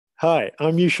Hi,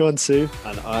 I'm Yushuan Su.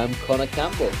 And I'm Connor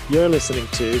Campbell. You're listening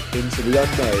to Into the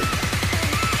Unknown.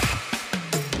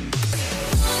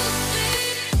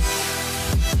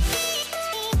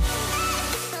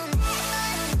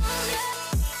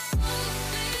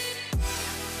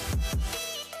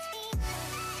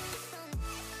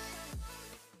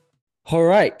 All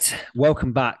right,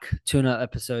 welcome back to another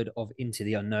episode of Into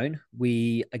the Unknown.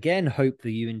 We again hope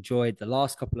that you enjoyed the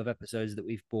last couple of episodes that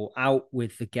we've brought out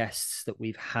with the guests that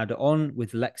we've had on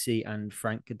with Lexi and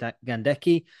Frank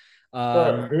Gandecki.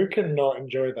 Bro, who can not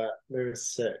enjoy that? They were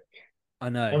sick. I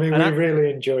know. I mean, we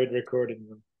really enjoyed recording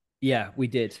them. Yeah, we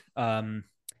did. And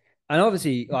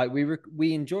obviously, like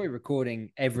we enjoy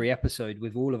recording every episode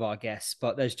with all of our guests,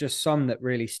 but there's just some that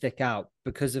really stick out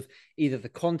because of either the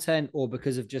content or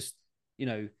because of just,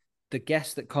 the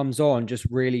guest that comes on just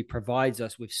really provides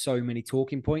us with so many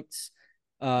talking points.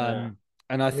 Yeah.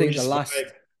 And I think the last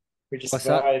vibe. We just what's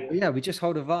that? vibe. Yeah, we just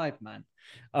hold a vibe, man.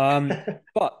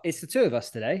 But it's the two of us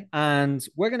today, and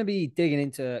we're going to be digging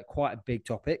into quite a big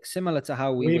topic, similar to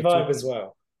how we were vibe talking. as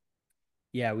well.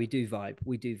 Yeah, we do vibe.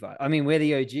 We do vibe. I mean, we're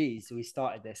the OGs, so we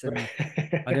started this, and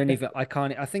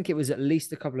I think it was at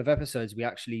least a couple of episodes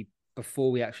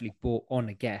before we actually brought on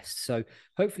a guest. So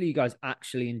hopefully you guys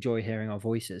actually enjoy hearing our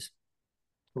voices.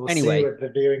 We'll Anyway. see with the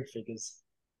viewing figures.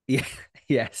 Yeah,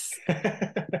 yes.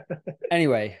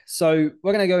 Anyway, so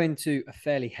we're going to go into a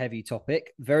fairly heavy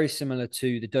topic, very similar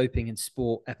to the doping in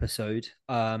sport episode.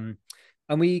 And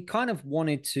we kind of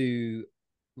wanted to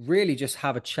really just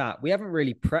have a chat. We haven't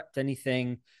really prepped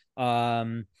anything,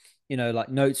 like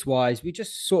notes wise. We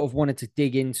just sort of wanted to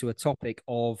dig into a topic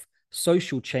of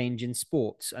social change in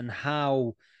sports and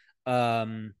how,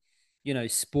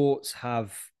 sports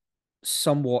have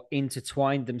somewhat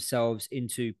intertwined themselves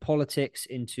into politics,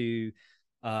 into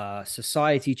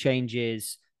society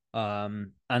changes,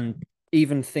 and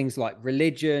even things like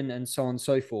religion and so on and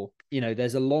so forth.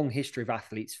 There's a long history of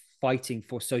athletes fighting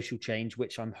for social change,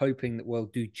 which I'm hoping that we'll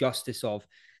do justice of.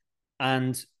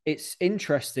 And it's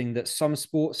interesting that some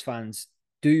sports fans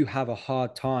do have a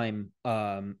hard time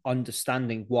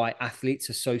understanding why athletes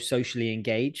are so socially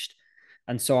engaged.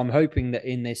 And so I'm hoping that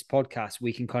in this podcast,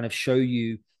 we can kind of show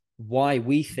you why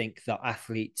we think that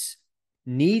athletes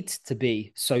need to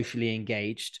be socially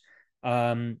engaged.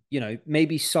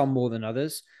 Maybe some more than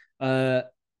others. And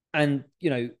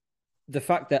the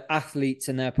fact that athletes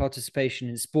and their participation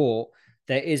in sport,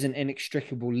 there is an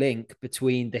inextricable link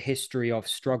between the history of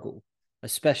struggle,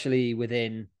 especially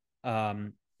within,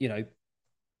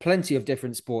 plenty of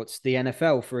different sports. The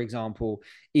NFL, for example,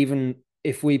 even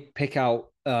if we pick out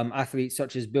athletes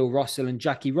such as Bill Russell and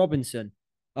Jackie Robinson,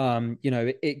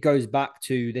 it goes back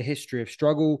to the history of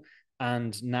struggle,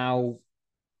 and now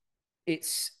it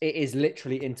is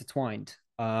literally intertwined.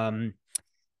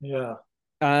 Yeah.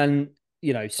 And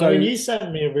so I mean, you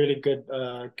sent me a really good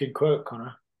quote,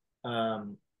 Connor.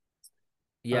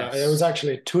 Yes, it was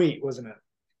actually a tweet, wasn't it?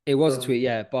 It was a tweet,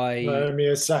 yeah, by Naomi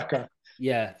Osaka.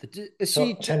 Yeah, is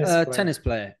she tennis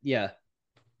player? Yeah,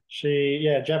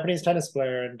 Japanese tennis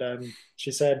player, and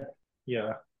she said,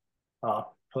 "Yeah,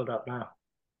 I'll pull it up now.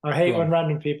 I hate when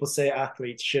random people say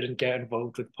athletes shouldn't get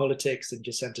involved with politics and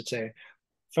just entertain.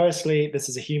 Firstly, this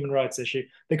is a human rights issue.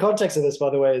 The context of this,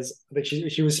 by the way, is that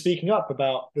she was speaking up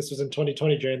about this was in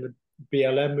 2020 during the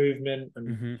BLM movement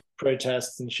and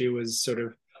protests, and she was sort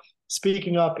of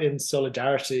speaking up in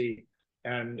solidarity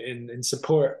and in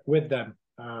support with them.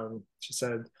 She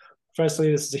said,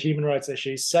 firstly, this is a human rights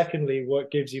issue. Secondly,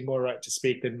 what gives you more right to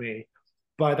speak than me?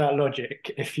 By that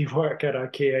logic, if you work at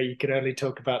IKEA, you can only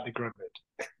talk about the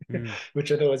Grommet,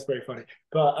 which I thought was very funny.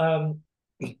 But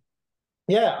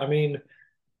yeah, I mean,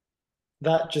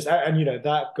 that just, and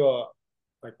that got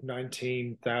like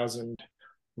 19,000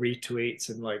 retweets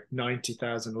and like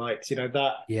 90,000 likes.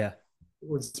 That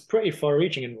was pretty far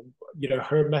reaching. And,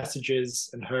 her messages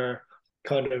and her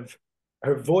kind of,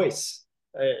 her voice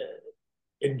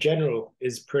in general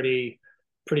is pretty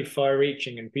far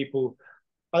reaching. And people,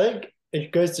 I think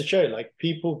it goes to show, like,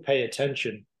 people pay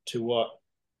attention to what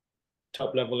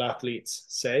top level athletes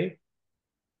say.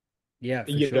 Yeah,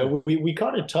 for sure. We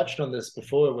kind of touched on this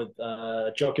before with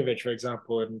Djokovic, for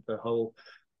example, and the whole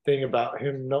thing about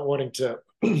him not wanting to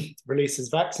release his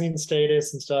vaccine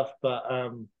status and stuff. But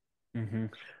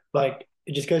like,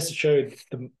 it just goes to show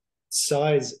the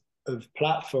size of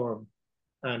platform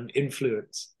and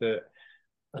influence that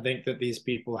I think that these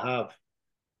people have.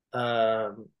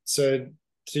 So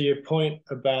to your point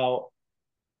about,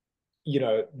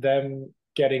 them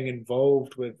getting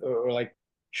involved with, or like,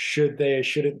 should they or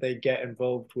shouldn't they get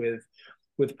involved with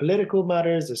political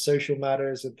matters or social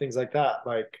matters and things like that?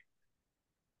 Like,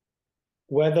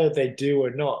 whether they do or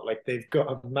not, like they've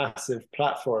got a massive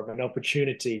platform and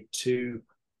opportunity to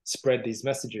spread these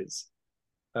messages.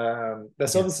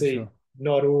 That's Yeah, for obviously sure.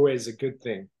 not always a good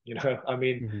thing, you know. I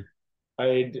mean,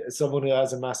 Hmm. someone who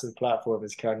has a massive platform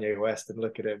is Kanye West, and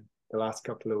look at him the last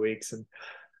couple of weeks and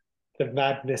the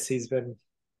madness he's been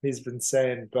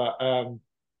saying. But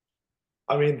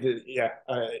I mean,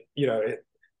 you know,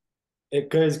 it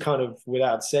goes kind of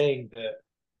without saying that,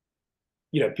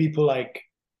 you know, people like,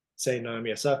 say,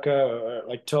 Naomi Osaka, or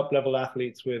like top level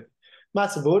athletes with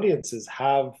massive audiences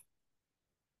have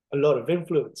a lot of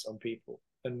influence on people,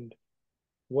 and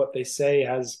what they say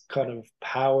has kind of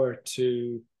power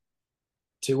to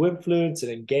influence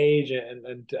and engage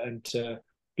and to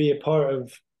be a part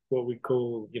of what we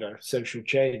call, you know, social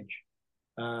change.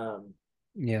 Um,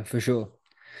 Yeah, for sure.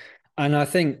 And I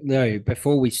think, though,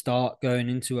 before we start going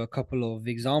into a couple of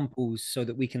examples so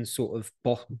that we can sort of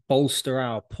bolster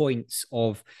our points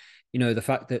of, the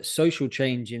fact that social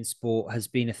change in sport has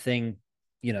been a thing,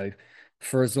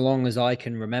 for as long as I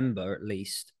can remember, at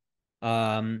least.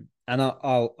 And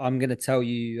I'm going to tell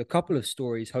you a couple of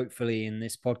stories, hopefully, in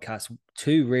this podcast,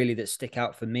 two really that stick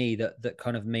out for me that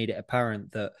kind of made it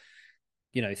apparent that,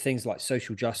 things like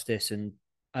social justice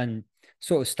and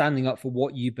sort of standing up for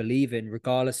what you believe in,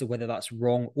 regardless of whether that's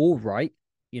wrong or right.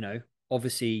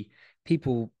 Obviously,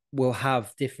 people will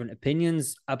have different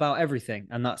opinions about everything,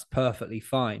 and that's perfectly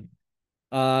fine.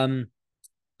 Um,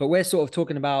 but we're sort of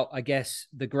talking about, I guess,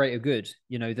 the greater good,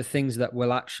 the things that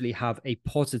will actually have a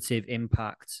positive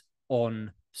impact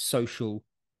on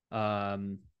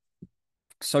um,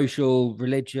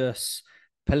 religious,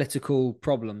 political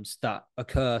problems that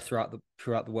occur throughout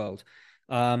the world.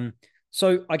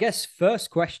 So I guess first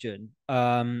question,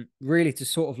 really to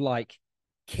sort of like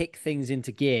kick things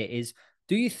into gear is: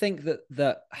 do you think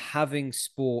that having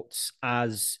sports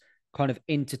as kind of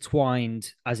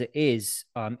intertwined as it is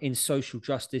in social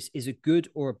justice is a good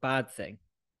or a bad thing?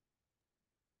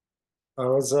 I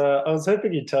was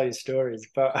hoping you'd tell your stories,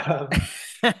 but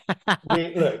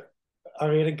we look. I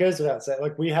mean, it goes without saying.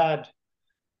 Like we had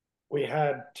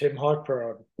Tim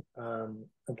Harper on,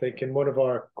 I think in one of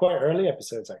our quite early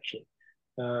episodes actually,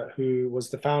 who was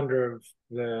the founder of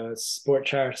the sport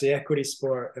charity Equity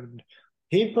Sport, and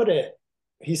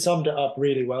he summed it up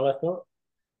really well, I thought.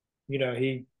 You know,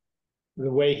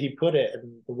 the way he put it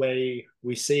and the way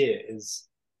we see it is,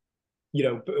 you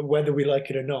know, whether we like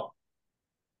it or not,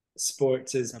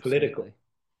 sports is political. Absolutely.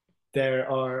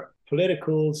 There are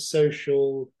political,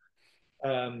 social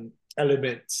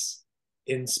elements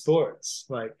in sports,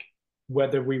 like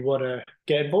whether we want to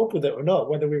get involved with it or not,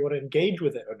 whether we want to engage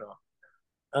with it or not.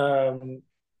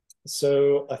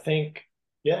 So I think,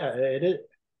 yeah, it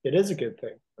is a good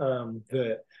thing.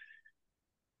 That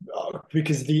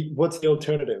because the what's the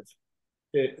alternative?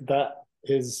 That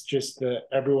is just that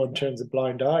everyone turns a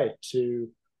blind eye to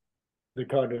the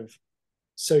kind of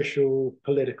social,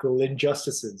 political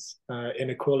injustices,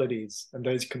 inequalities, and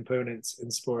those components in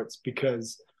sports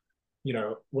because, you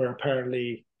know, we're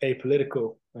apparently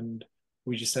apolitical and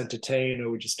we just entertain or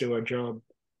we just do our job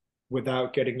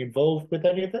without getting involved with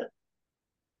any of it.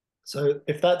 So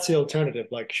if that's the alternative,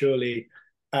 like surely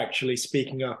actually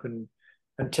speaking up and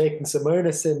taking some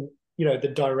onus in, you know, the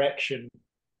direction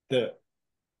that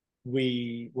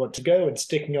we want to go and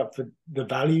sticking up for the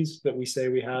values that we say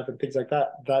we have and things like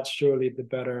that, that's surely the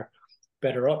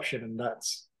better option. And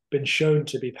that's been shown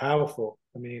to be powerful.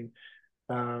 I mean,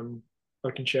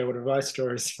 I can share one of my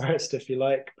stories first if you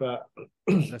like, but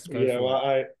Let's go you know, for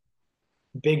it.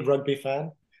 I big rugby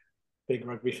fan, big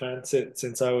rugby fan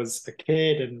since I was a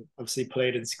kid and obviously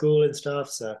played in school and stuff.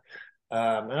 So,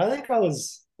 and I think I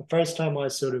was the first time I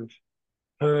sort of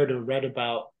heard or read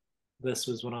about this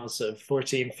was when I was sort of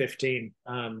 14, 15.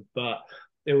 But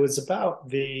it was about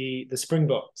the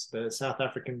Springboks, the South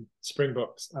African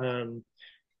Springboks, in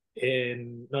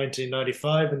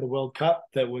 1995 in the World Cup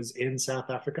that was in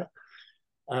South Africa.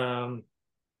 Um,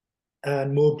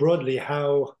 and more broadly,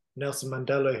 how Nelson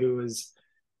Mandela, who was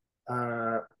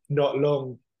uh, not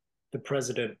long the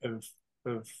president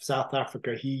of South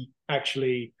Africa, he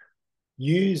actually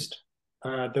used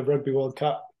the Rugby World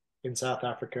Cup in South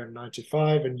Africa in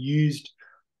 '95 and used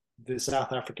the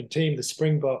South African team, the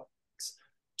Springboks,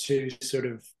 to sort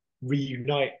of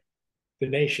reunite the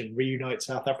nation, reunite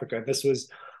South Africa. This was,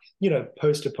 you know,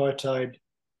 post-apartheid,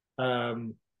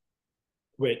 um,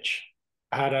 which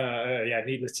had yeah,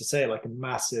 needless to say, like a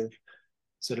massive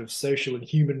sort of social and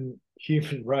human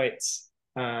rights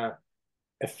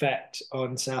effect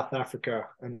on South Africa,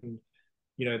 and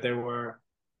you know there were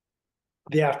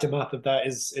the aftermath of that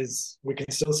is we can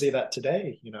still see that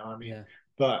today. You know, I mean, Yeah.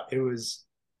 but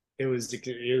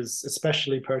it was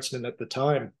especially pertinent at the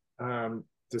time,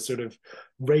 the sort of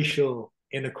racial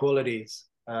inequalities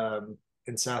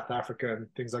in South Africa and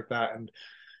things like that. And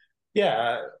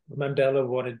yeah, Mandela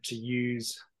wanted to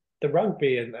use the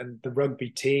rugby and the rugby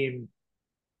team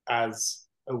as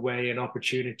a way, an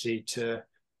opportunity to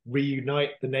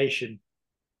reunite the nation.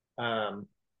 Um,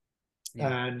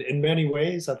 Yeah. and in many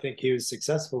ways, I think he was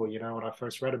successful. You know, when I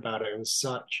first read about it, it was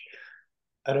such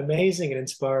an amazing and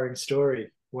inspiring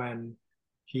story when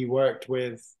he worked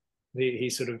with he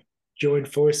sort of joined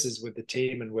forces with the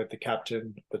team and with the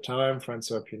captain at the time,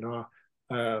 Francois Pienaar.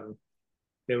 Um,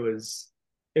 it was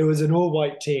it was an all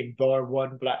white team bar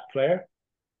one black player,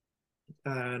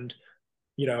 and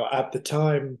you know at the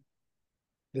time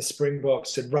the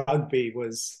Springboks and rugby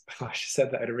was I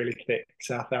said that in a really thick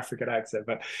South African accent,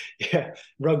 but yeah,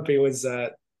 rugby was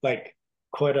like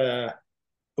quite a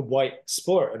white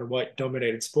sport and a white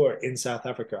dominated sport in South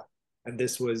Africa. And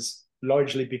this was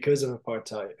largely because of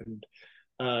apartheid.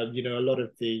 And you know, a lot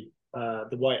of the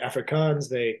white Afrikaans,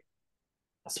 they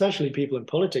especially people in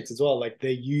politics as well, like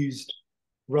they used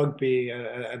rugby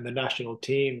and the national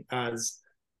team as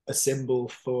a symbol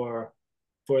for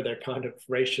their kind of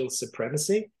racial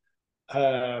supremacy.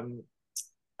 Um,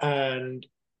 and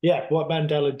yeah, what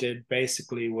Mandela did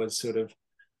basically was sort of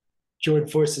join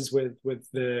forces with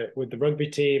the rugby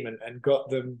team and got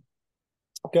them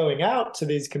going out to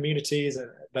these communities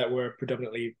that were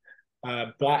predominantly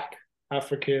black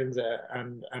Africans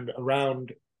and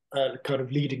around kind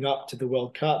of leading up to the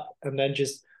World Cup, and then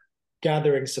just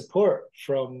gathering support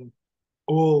from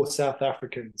all South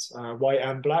Africans, white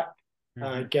and black,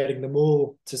 getting them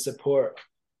all to support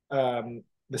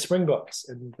the Springboks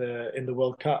in the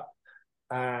World Cup.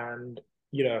 And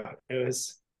you know, it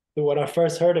was when I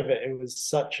first heard of it, it was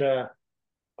such a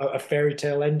fairy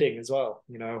tale ending as well.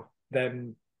 You know,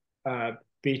 them uh,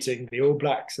 beating the All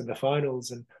Blacks in the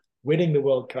finals and winning the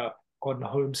World Cup on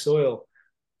home soil,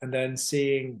 and then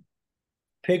seeing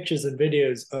pictures and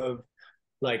videos of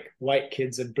like white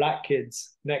kids and black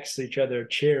kids next to each other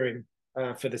cheering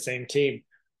for the same team,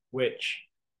 which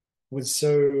was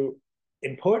so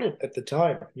important at the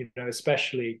time, you know,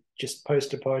 especially just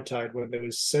post apartheid when there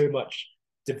was so much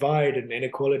divide and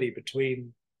inequality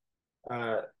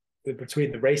uh,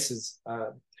 between the races,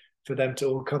 for them to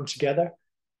all come together.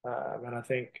 And I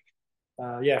think,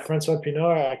 yeah, Francois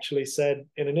Pienaar actually said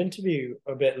in an interview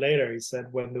a bit later, he said,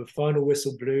 when the final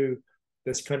whistle blew,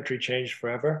 this country changed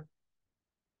forever.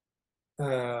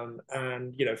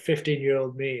 And, you know,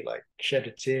 15-year-old me, like, shed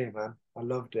a tear, man. I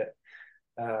loved it.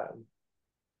 Um,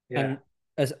 yeah. And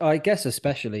as I guess,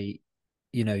 especially,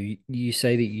 you know, you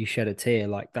say that you shed a tear,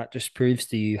 like that just proves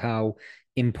to you how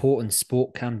important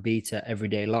sport can be to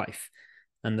everyday life.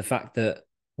 And the fact that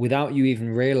without you even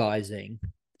realizing,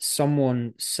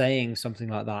 someone saying something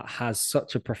like that has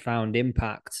such a profound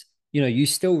impact. You know, you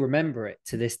still remember it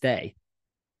to this day.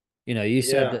 You know, you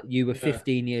said Yeah. that you were Yeah.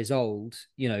 15 years old.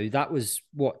 You know, that was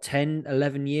what, 10,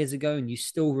 11 years ago, and you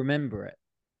still remember it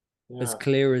as Yeah.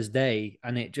 clear as day.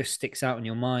 And it just sticks out in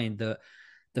your mind that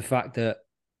the fact that,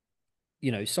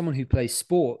 you know, someone who plays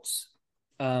sports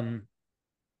um,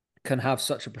 can have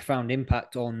such a profound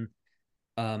impact on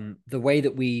the way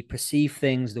that we perceive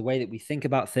things, the way that we think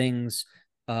about things,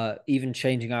 even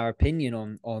changing our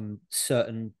opinion on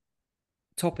certain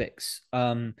topics.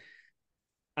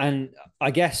 And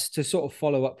I guess to sort of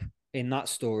follow up in that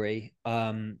story,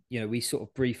 you know, we sort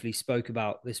of briefly spoke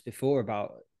about this before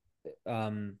about,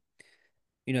 um,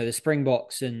 you know, the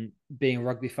Springboks and being a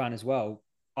rugby fan as well.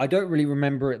 I don't really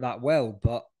remember it that well,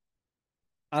 but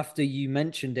after you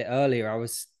mentioned it earlier, I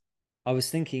was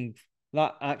thinking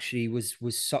that actually was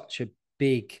such a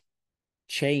big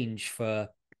change for,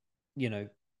 you know,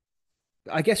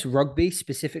 I guess rugby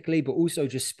specifically, but also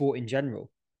just sport in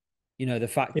general. You know, the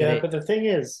fact that Yeah. it, But the thing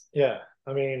is, yeah,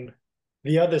 I mean,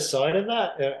 the other side of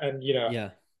that, and, you know,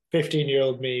 yeah,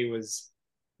 15-year-old me was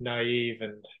naive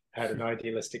and had an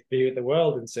idealistic view of the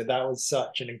world. And so that was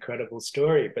such an incredible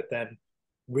story. But then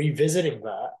revisiting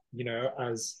that, you know,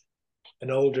 as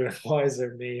an older and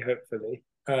wiser me, hopefully,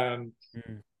 mm,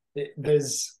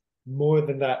 there's more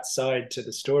than that side to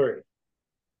the story,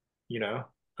 you know.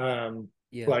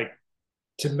 yeah, Like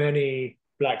to many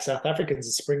Black South Africans,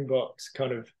 the Springboks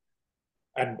kind of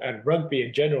and rugby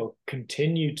in general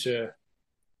continue to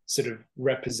sort of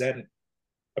represent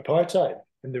apartheid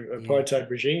and the yeah, apartheid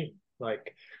regime.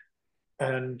 Like,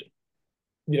 and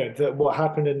you know, what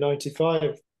happened in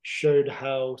 '95 showed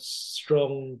how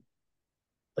strong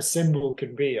a symbol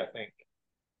can be, I think,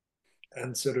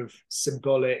 and sort of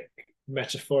symbolic,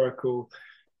 metaphorical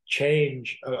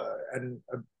change, and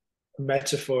a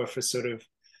metaphor for sort of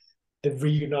the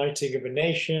reuniting of a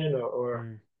nation or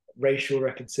Mm. racial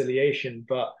reconciliation.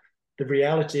 But the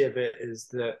reality of it is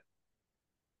that,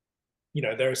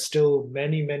 there are still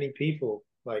many, many people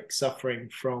like suffering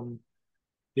from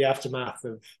the aftermath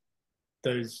of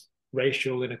those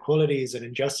racial inequalities and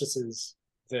injustices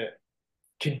that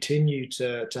continue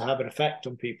to have an effect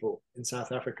on people in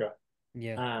South Africa.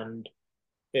 Yeah. And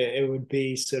it would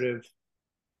be sort of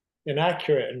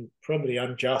inaccurate and probably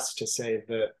unjust to say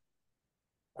that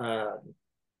um,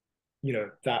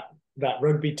 that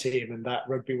rugby team and that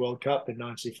Rugby World Cup in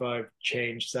 '95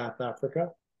 changed South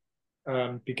Africa.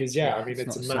 Because Yeah. I mean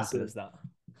It's it's not a as simple massive as that.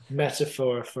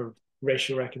 metaphor for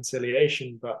racial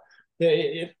reconciliation, but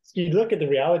you look at the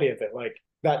reality of it, like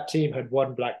that team had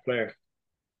one black player,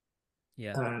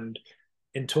 Yeah. and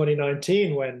in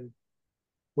 2019 when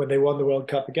they won the World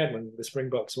Cup again, when the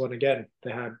Springboks won again,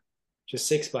 they had just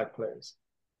six black players.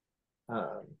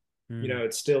 Um, Mm.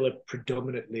 it's still a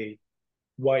predominantly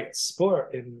white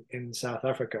sport in South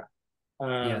Africa.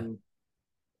 Yeah.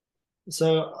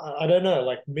 So I don't know,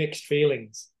 like mixed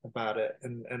feelings about it,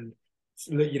 and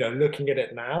looking at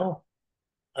it now,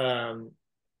 um,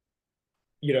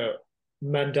 you know,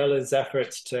 Mandela's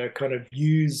efforts to kind of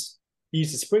use the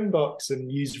Springboks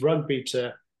and use rugby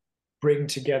to bring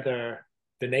together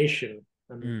the nation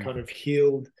and Mm. kind of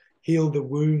heal the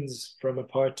wounds from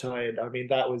apartheid. I mean,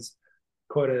 that was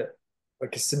quite a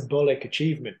symbolic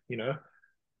achievement.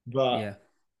 But Yeah.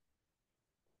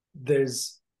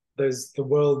 there's there's the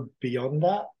world beyond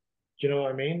that. Do you know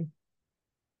what I mean?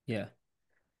 Yeah.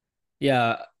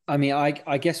 Yeah. I mean, I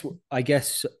guess,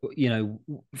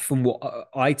 from what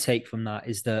I take from that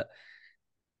is that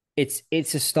it's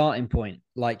a starting point.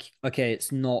 Like, okay,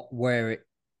 it's not where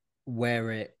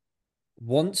it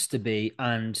wants to be,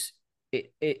 and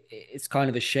it's kind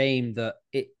of a shame that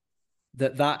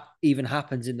that even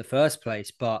happens in the first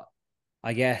place. But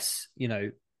I guess,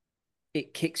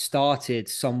 it kick-started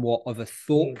somewhat of a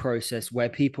thought Mm. process where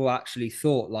people actually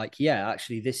thought, like, yeah,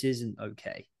 actually this isn't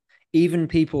okay. Even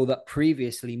people that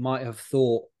previously might have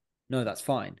thought, no, that's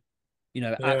fine,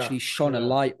 Yeah, actually shone a yeah.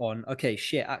 light on, okay,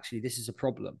 shit, actually this is a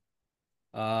problem.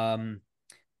 um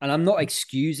and I'm not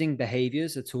excusing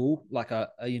behaviors at all. Like,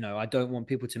 I don't want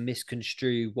people to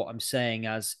misconstrue what I'm saying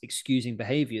as excusing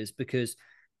behaviors, because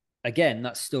again,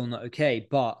 that's still not okay.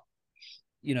 But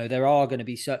there are going to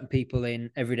be certain people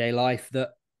in everyday life that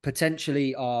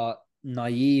potentially are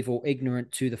naive or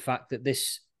ignorant to the fact that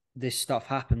this stuff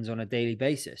happens on a daily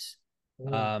basis.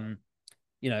 Mm. um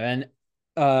and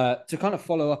to kind of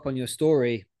follow up on your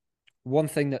story, one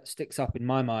thing that sticks up in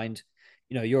my mind,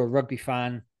 you're a rugby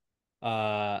fan.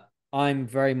 I'm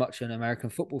very much an American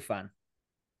football fan,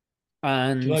 Do you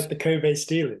and like the Kobe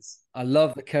Steelers? I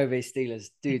love the Kobe Steelers,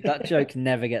 dude. That joke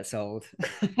never gets old.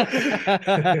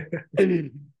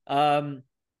 um,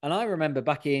 and I remember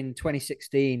back in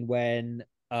 2016 when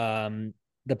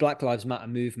the Black Lives Matter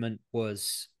movement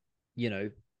was, you know,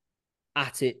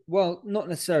 at it. Well, not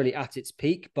necessarily at its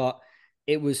peak, but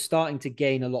it was starting to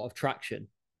gain a lot of traction.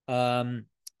 And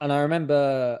I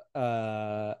remember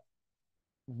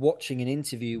watching an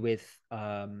interview with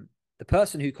the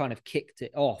person who kind of kicked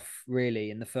it off,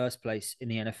 really, in the first place in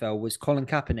the NFL, was Colin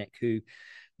Kaepernick, who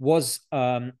was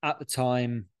at the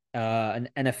time an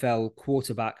NFL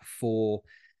quarterback for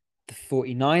the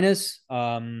 49ers,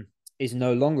 is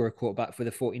no longer a quarterback for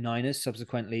the 49ers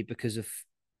subsequently because of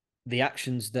the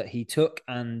actions that he took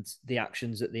and the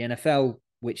actions that the NFL,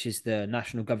 which is the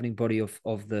national governing body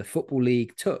of the football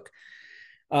league, took.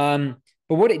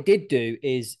 But what it did do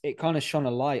is it kind of shone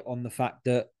a light on the fact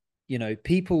that,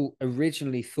 people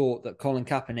originally thought that Colin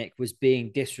Kaepernick was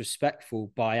being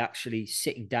disrespectful by actually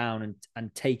sitting down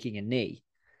and taking a knee.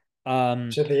 To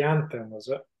the anthem, was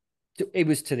it? It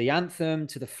was to the anthem,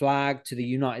 to the flag, to the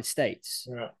United States.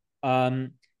 Yeah.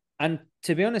 Um, and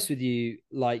to be honest with you,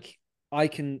 like, I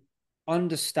can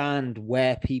understand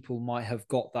where people might have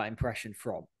got that impression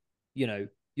from.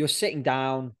 You're sitting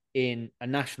down in a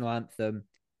national anthem,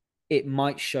 it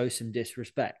might show some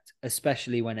disrespect,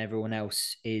 especially when everyone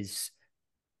else is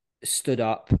stood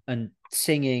up and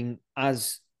singing,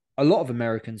 as a lot of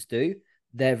Americans do.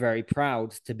 They're very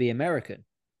proud to be American.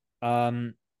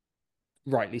 Um,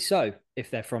 Rightly so.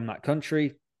 If they're from that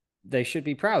country, they should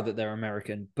be proud that they're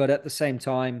American. But at the same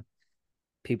time,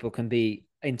 people can be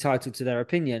entitled to their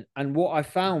opinion. And what I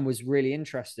found was really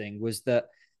interesting was that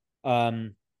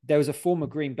there was a former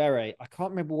Green Beret. I can't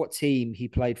remember what team he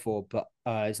played for, but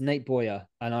it's Nate Boyer.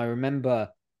 And I remember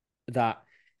that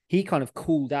he kind of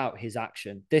called out his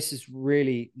action. This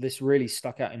really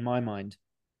stuck out in my mind.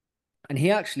 And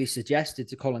he actually suggested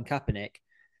to Colin Kaepernick,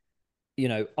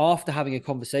 after having a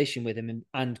conversation with him,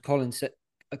 and Colin said,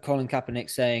 Colin Kaepernick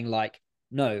saying like,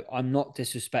 no, I'm not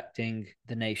disrespecting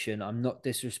the nation. I'm not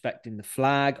disrespecting the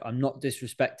flag. I'm not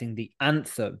disrespecting the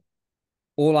anthem.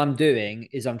 All I'm doing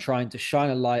is I'm trying to shine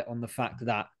a light on the fact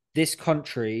that this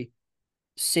country,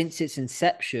 since its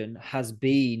inception, has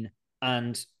been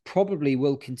and probably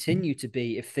will continue to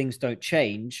be, if things don't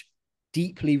change,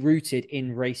 deeply rooted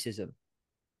in racism.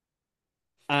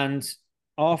 And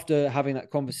after having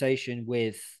that conversation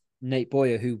with Nate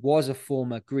Boyer, who was a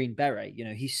former Green Beret,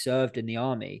 he served in the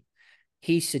army.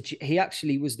 He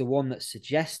actually was the one that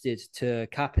suggested to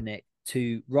Kaepernick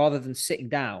to, rather than sitting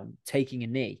down, taking a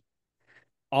knee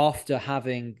after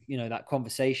having that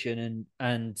conversation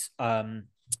and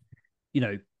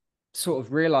sort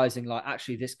of realizing like,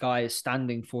 actually this guy is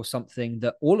standing for something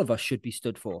that all of us should be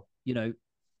stood for.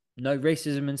 No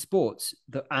racism in sports.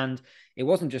 And it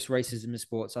wasn't just racism in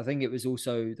sports. I think it was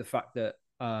also the fact that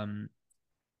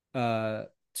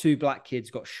two black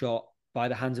kids got shot by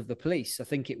the hands of the police. I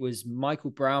think it was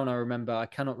Michael Brown. I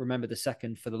cannot remember the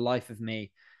second for the life of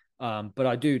me. But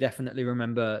I do definitely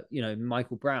remember,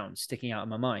 Michael Brown sticking out of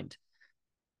my mind.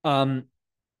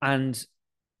 And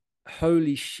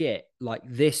holy shit, like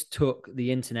this took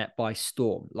the internet by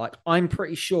storm. Like I'm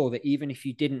pretty sure that even if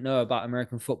you didn't know about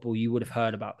American football, you would have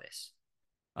heard about this.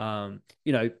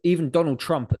 Even Donald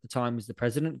Trump at the time was the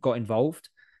president, got involved.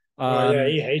 Yeah,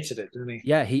 he hated it, didn't he?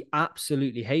 Yeah, he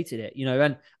absolutely hated it,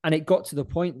 and it got to the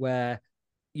point where,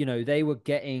 they were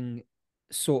getting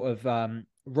sort of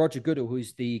Roger Goodell,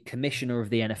 who's the commissioner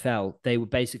of the NFL, they were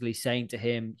basically saying to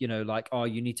him, like, oh,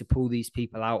 you need to pull these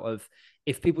people out of,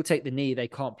 if people take the knee, they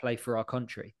can't play for our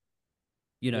country.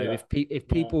 If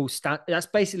people stand, that's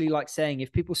basically like saying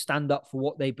if people stand up for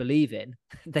what they believe in,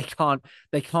 they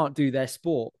can't do their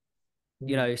sport.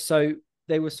 So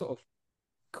they were sort of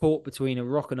caught between a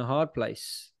rock and a hard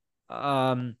place.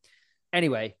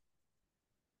 Anyway,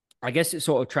 I guess it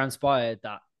sort of transpired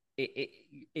that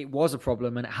it was a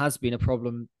problem, and it has been a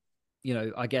problem,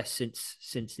 I guess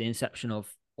since the inception of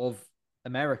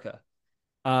America.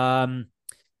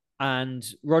 And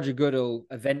Roger Goodell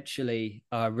eventually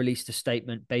released a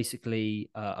statement basically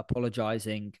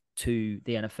apologizing to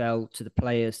the NFL, to the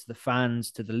players, to the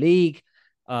fans, to the league,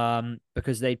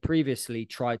 because they'd previously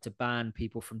tried to ban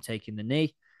people from taking the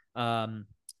knee.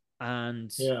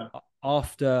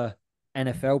 After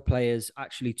NFL players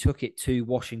actually took it to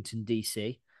Washington,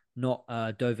 D.C., not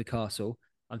Dover Castle.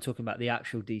 I'm talking about the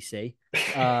actual DC.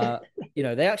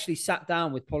 They actually sat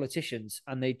down with politicians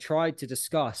and they tried to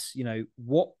discuss,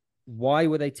 why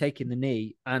were they taking the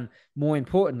knee? And more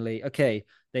importantly, okay,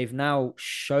 they've now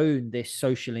shown this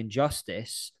social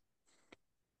injustice.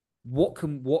 What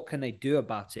can they do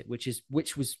about it?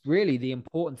 Which was really the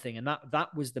important thing. And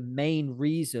that was the main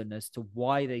reason as to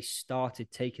why they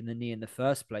started taking the knee in the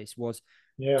first place, was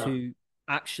to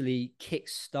actually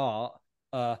kickstart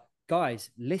guys,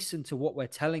 listen to what we're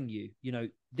telling you.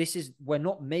 We're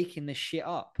not making this shit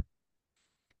up.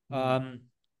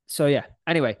 So yeah,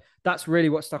 anyway, that's really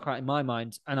what stuck out in my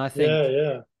mind. And I think,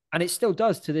 and it still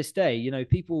does to this day.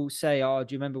 People say, oh,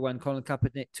 do you remember when Colin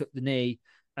Kaepernick took the knee?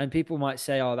 And people might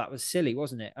say, oh, that was silly,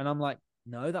 wasn't it? And I'm like,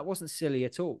 no, that wasn't silly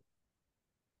at all.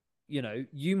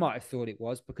 You might have thought it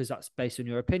was because that's based on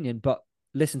your opinion, but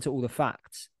listen to all the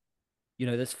facts.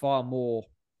 There's far more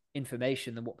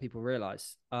information than what people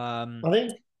realize. I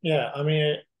think,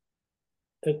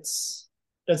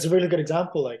 it's a really good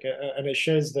example, and it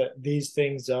shows that these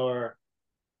things are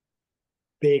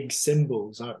big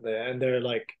symbols, aren't they? And they're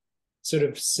like sort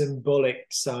of symbolic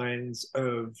signs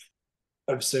of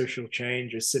social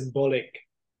change, or symbolic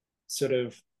sort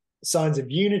of signs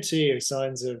of unity, or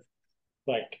signs of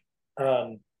like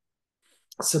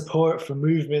support for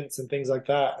movements and things like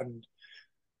that. And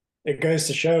it goes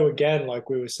to show again, like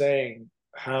we were saying,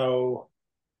 how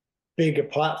big a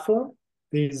platform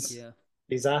these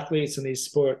athletes and these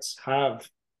sports have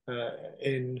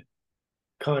in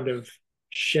kind of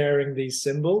sharing these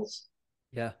symbols.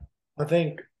 Yeah, I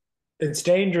think it's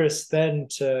dangerous then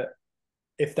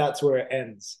if that's where it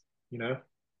ends, and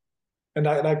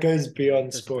that goes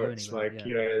beyond sports.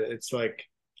 It's like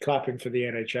clapping for the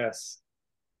NHS,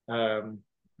 and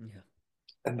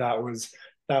that was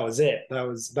it. That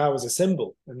was a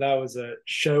symbol, and that was a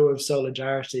show of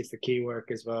solidarity for key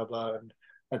workers, blah blah. And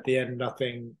at the end,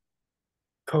 nothing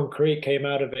concrete came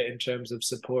out of it in terms of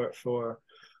support for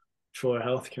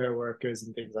healthcare workers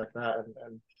and things like that.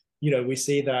 And we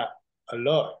see that a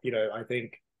lot. I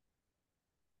think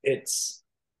it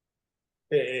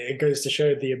goes to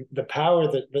show the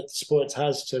power that sports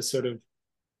has to sort of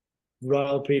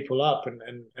rile people up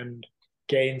and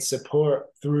gain support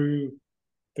through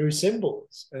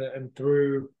symbols and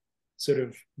through sort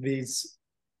of these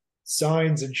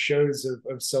signs and shows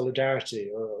of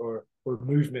solidarity or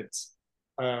movements.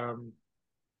 And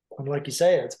like you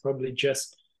say, it's probably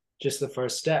just the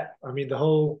first step. I mean, the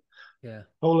whole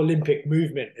Olympic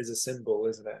movement is a symbol,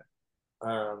 isn't it?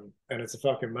 And it's a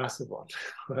fucking massive one.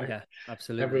 Like, Yeah,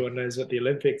 absolutely. everyone knows what the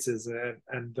Olympics is,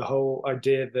 and the whole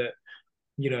idea that,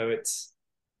 it's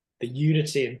the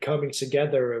unity and coming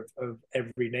together of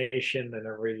every nation and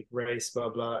every race, blah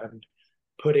blah, and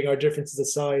putting our differences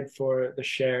aside for the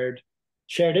shared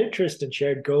interest and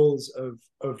shared goals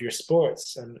of your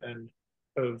sports and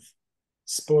of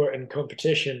sport and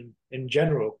competition in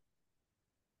general.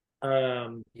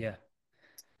 Yeah.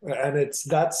 And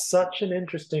that's such an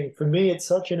interesting, for me, it's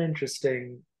such an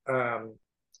interesting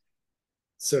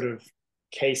sort of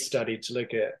case study to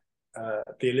look at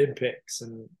the Olympics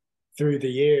and through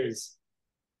the years,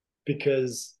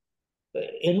 because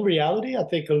in reality, I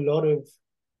think a lot of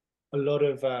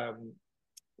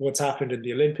what's happened in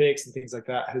the Olympics and things like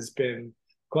that has been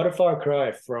quite a far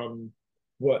cry from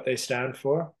what they stand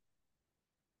for,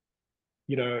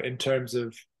 in terms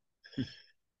of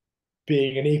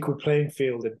being an equal playing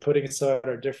field and putting aside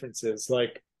our differences.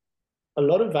 Like, a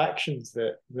lot of actions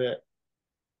that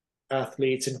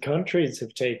athletes and countries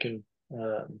have taken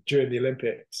during the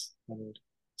Olympics and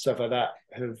stuff like that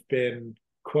have been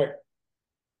quite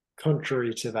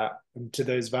contrary to that and to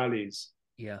those values.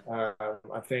 Yeah.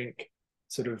 I think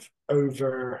sort of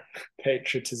over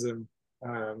patriotism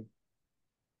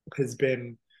has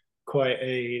been quite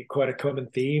a common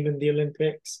theme in the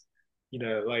Olympics.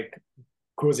 Like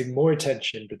causing more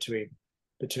tension between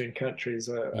countries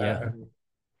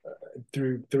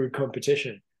through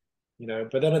competition.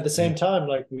 But then at the same time,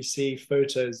 like, we see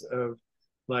photos of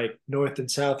like North and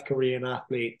South Korean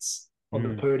athletes on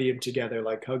the podium together,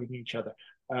 like hugging each other.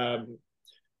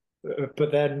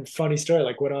 But then, funny story,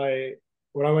 like when I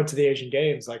went to the Asian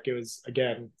Games, like, it was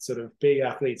again sort of big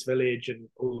athletes village, and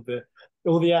all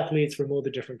the athletes from all the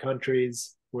different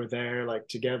countries were there, like,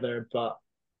 together. But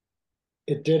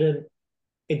it didn't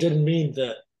mean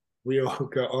that we all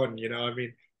got on. I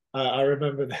mean, I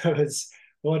remember there was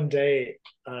one day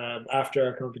after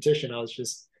our competition,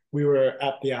 we were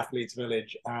at the athletes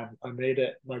village, and I made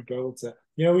it my goal to,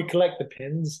 we collect the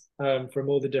pins from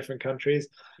all the different countries.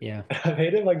 Yeah. I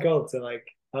made it my goal to, like,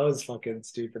 I was fucking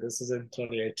stupid. This was in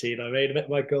 2018. I made it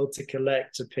my goal to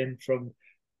collect a pin from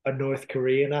a North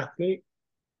Korean athlete.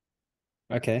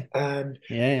 Okay. And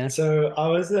yeah. So I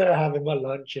was there having my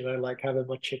lunch, like having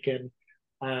my chicken,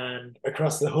 and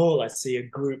across the hall I see a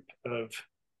group of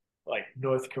like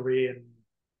North Korean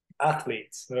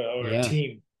athletes or a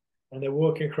team, and they're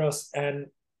walking across, and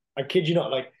I kid you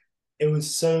not, like, it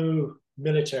was so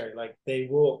military. Like, they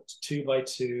walked 2 by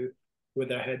 2 with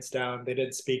their heads down. They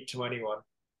didn't speak to anyone.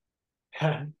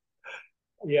 And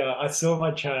yeah, I saw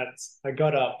my chance. I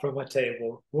got up from my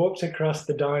table, walked across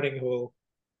the dining hall,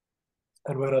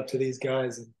 and went up to these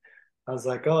guys, and I was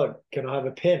like, "Oh, can I have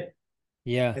a pin?"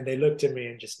 Yeah. And they looked at me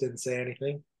and just didn't say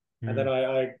anything. And then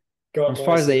I got I'm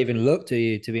surprised they even looked to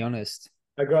you, to be honest.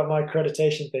 I got my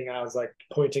accreditation thing. I was like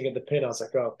pointing at the pin. I was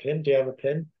like, "Oh, pin? Do you have a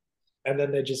pin?" And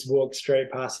then they just walked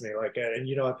straight past me, like,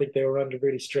 and I think they were under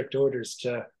really strict orders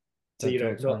to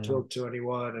not talk to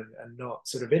anyone and not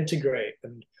sort of integrate.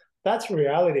 And that's the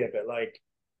reality of it. Like,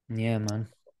 yeah, man.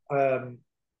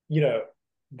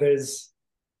 There's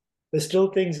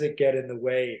still things that get in the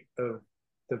way of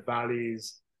the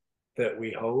values that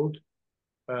we hold,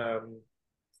 and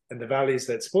the values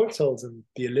that sports holds and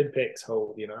the Olympics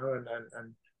hold,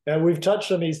 and we've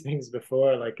touched on these things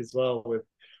before, like, as well,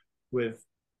 with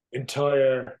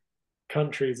entire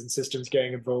countries and systems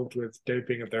getting involved with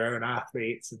doping of their own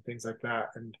athletes and things like that.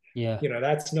 And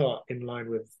that's not in line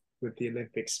with the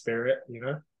Olympic spirit.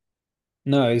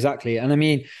 No, exactly. And I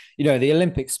mean, the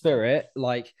Olympic spirit,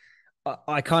 like,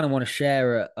 I kind of want to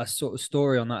share a sort of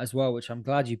story on that as well, which I'm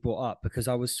glad you brought up, because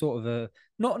I was sort of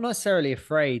not necessarily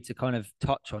afraid to kind of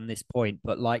touch on this point,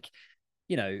 but like,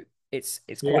 it's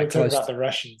You're quite talk close about the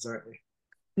Russians, aren't we?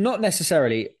 Not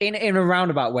necessarily in a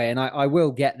roundabout way, and I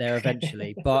will get there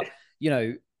eventually. But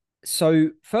so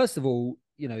first of all,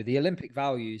 the Olympic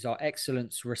values are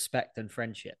excellence, respect, and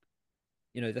friendship.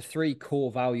 The three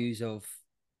core values of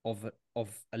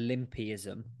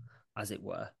Olympism, as it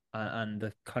were, and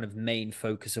the kind of main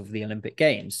focus of the Olympic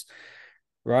Games,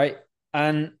 right?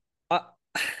 And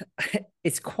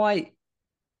it's quite,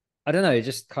 I don't know, it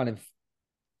just kind of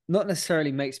not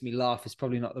necessarily makes me laugh. Is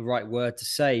probably not the right word to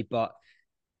say, but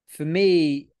for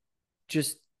me,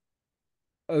 just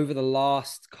over the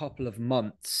last couple of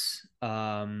months,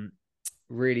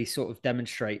 really sort of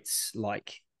demonstrates,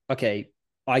 like, okay,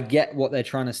 I get what they're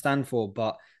trying to stand for,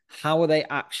 but how are they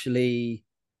actually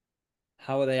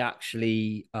how are they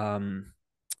actually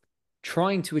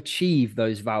trying to achieve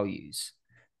those values?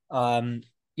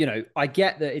 I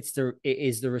get that it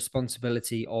is the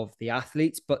responsibility of the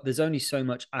athletes, but there's only so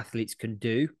much athletes can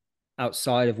do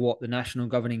outside of what the national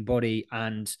governing body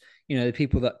and the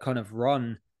people that kind of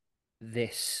run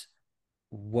this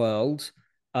world.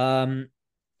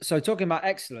 So talking about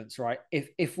excellence, right?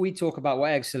 If we talk about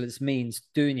what excellence means,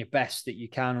 doing your best that you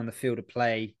can on the field of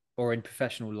play or in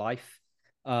professional life,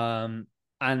 and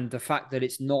the fact that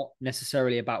it's not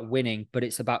necessarily about winning, but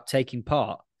it's about taking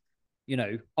part.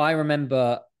 I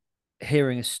remember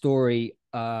hearing a story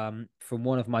from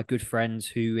one of my good friends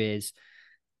who was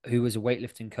a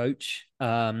weightlifting coach,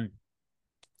 and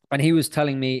he was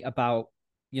telling me about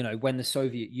when the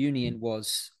Soviet Union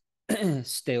was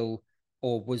still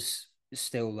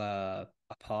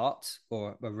apart,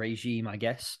 or a regime, I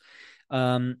guess,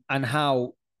 and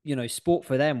how sport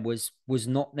for them was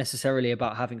not necessarily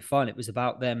about having fun. It was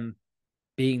about them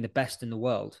being the best in the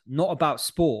world, not about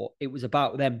sport. It was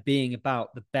about them being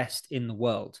about the best in the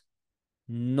world,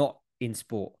 not in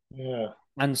sport. Yeah.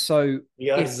 And so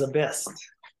Yeah, it's the best.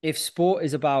 if sport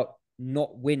is about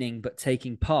not winning but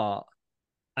taking part,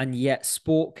 and yet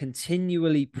sport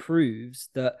continually proves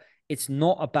that it's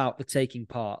not about the taking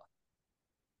part,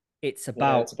 it's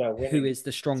about who is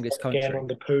the strongest Getting country. on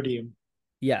the podium.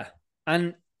 Yeah.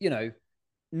 And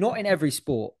not in every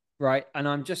sport, right? And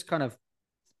I'm just kind of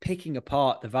picking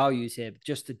apart the values here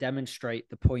just to demonstrate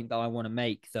the point that I want to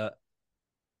make, that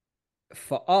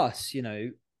for us,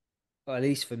 or at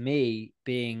least for me,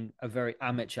 being a very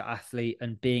amateur athlete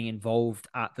and being involved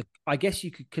at I guess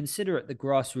you could consider it the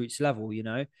grassroots level,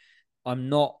 I'm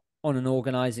not on an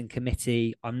organizing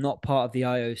committee. I'm not part of the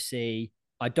IOC.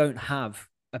 I don't have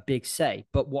a big say,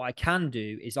 but what I can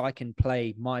do is I can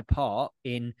play my part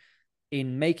in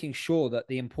making sure that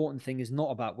the important thing is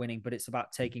not about winning, but it's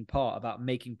about taking part, about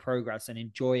making progress and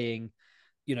enjoying,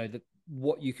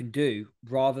 what you can do,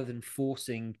 rather than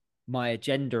forcing my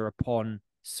agenda upon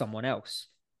someone else.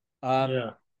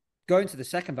 Going to the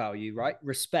second value, right?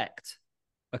 Respect.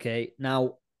 Okay.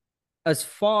 Now, as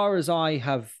far as I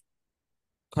have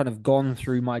kind of gone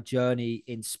through my journey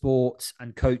in sports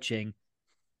and coaching,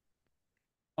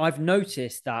 I've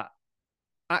noticed that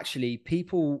actually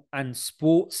people and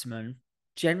sportsmen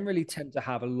generally tend to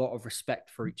have a lot of respect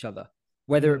for each other,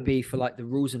 whether it be for like the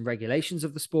rules and regulations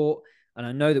of the sport. And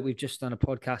I know that we've just done a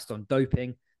podcast on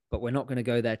doping, but we're not going to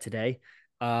go there today,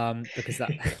 because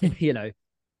that,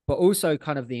 but also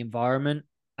kind of the environment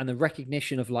and the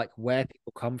recognition of like where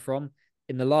people come from.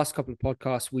 In the last couple of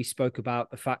podcasts, we spoke about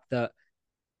the fact that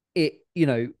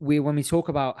when we talk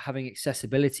about having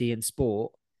accessibility in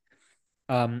sport,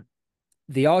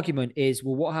 the argument is,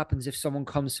 well, what happens if someone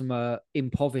comes from a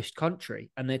impoverished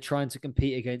country and they're trying to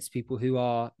compete against people who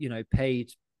are,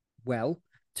 paid well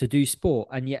to do sport,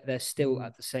 and yet they're still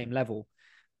at the same level.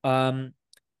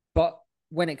 But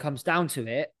when it comes down to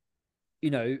it,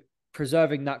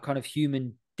 preserving that kind of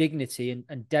human dignity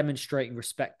and demonstrating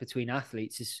respect between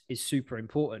athletes is super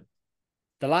important.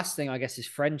 The last thing, I guess, is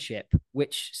friendship,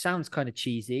 which sounds kind of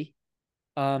cheesy,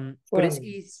 but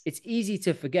it's easy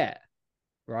to forget,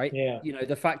 right? Yeah.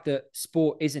 The fact that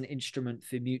sport is an instrument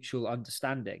for mutual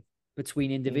understanding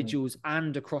between individuals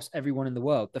and across everyone in the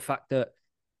world. The fact that,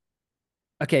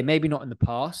 okay, maybe not in the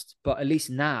past, but at least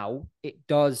now it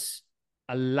does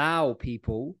allow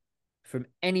people from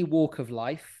any walk of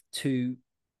life to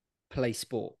play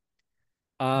sport.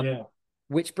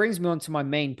 Which brings me on to my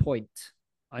main point.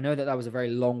 I know that was a very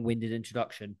long-winded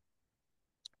introduction.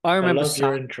 I love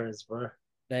your intros, bro.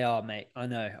 They are, mate. I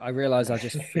know. I realize I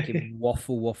just freaking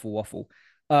waffle.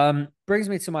 Brings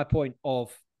me to my point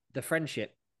of the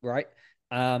friendship, right?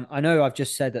 I know I've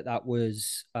just said that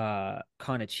was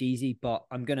kind of cheesy, but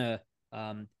I'm gonna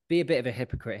be a bit of a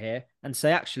hypocrite here and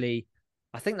say, actually,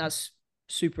 I think that's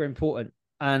super important.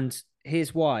 And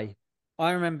here's why.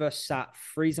 I remember sat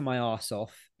freezing my ass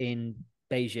off in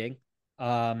Beijing,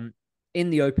 in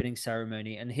the opening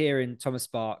ceremony, and hearing Thomas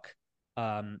Bach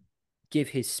give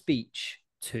his speech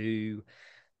to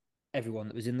everyone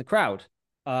that was in the crowd.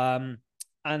 And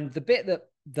the bit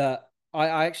that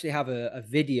I actually have a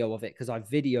video of it, because I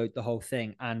videoed the whole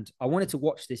thing, and I wanted to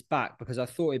watch this back because I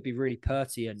thought it'd be really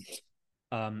pertinent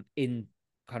in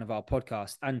kind of our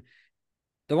podcast. And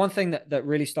the one thing that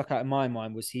really stuck out in my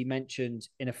mind was he mentioned,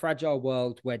 in a fragile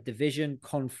world where division,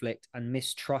 conflict, and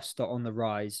mistrust are on the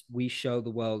rise, we show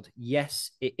the world,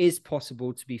 yes, it is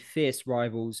possible to be fierce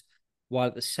rivals while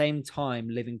at the same time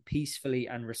living peacefully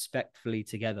and respectfully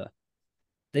together.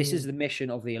 This is the mission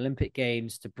of the Olympic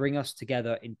Games, to bring us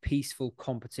together in peaceful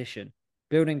competition,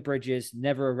 building bridges,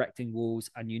 never erecting walls,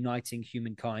 and uniting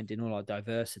humankind in all our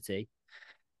diversity.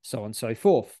 so on and so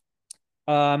forth.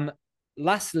 Um,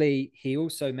 Lastly, he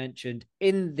also mentioned,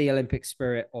 in the Olympic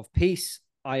spirit of peace,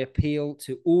 I appeal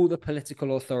to all the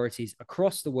political authorities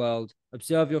across the world,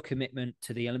 observe your commitment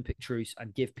to the Olympic truce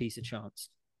and give peace a chance.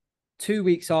 2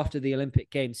 weeks after the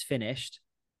Olympic Games finished,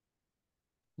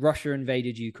 Russia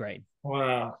invaded Ukraine.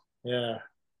 Wow. Yeah.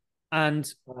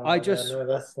 And I Yeah, just, no,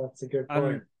 that's a good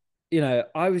point.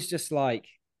 I was just like,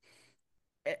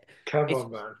 Come it's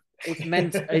on, man. it's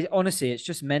mental. Honestly, it's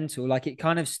just mental. Like, it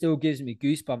kind of still gives me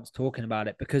goosebumps talking about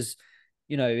it, because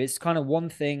it's kind of one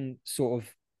thing sort of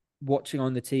watching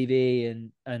on the TV,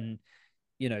 and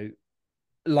you know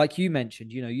like you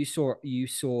mentioned, you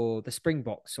saw the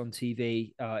Springboks on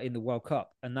TV in the World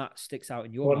Cup, and that sticks out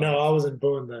in your Well, no, mind. I wasn't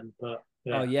born then, but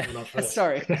Oh yeah, yeah, when I've heard.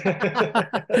 sorry.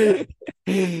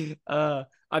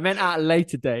 I meant at a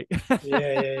later date.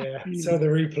 Yeah, yeah, yeah. So the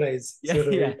replays. Yeah, So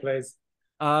the yeah. replays.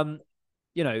 Um,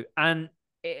 and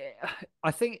it,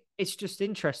 I think it's just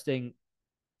interesting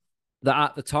that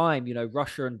at the time,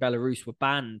 Russia and Belarus were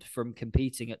banned from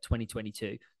competing at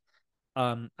 2022.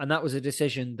 And that was a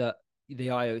decision that the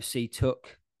IOC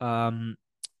took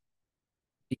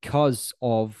because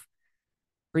of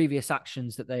previous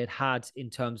actions that they had had in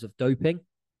terms of doping.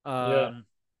 Yeah.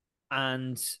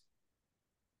 And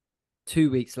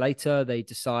 2 weeks later, they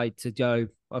decide to go,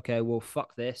 okay, well,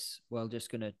 fuck this. We're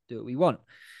just going to do what we want.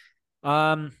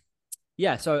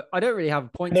 Yeah, so I don't really have a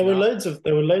point And to that.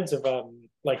 there were loads of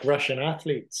like Russian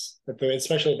athletes,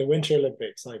 especially at the Winter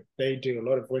Olympics. Like they do a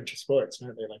lot of winter sports,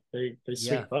 don't they? Like they Yeah.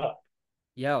 sweep up.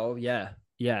 Yeah. Oh, yeah.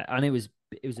 Yeah. And it was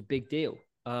a big deal.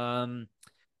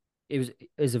 It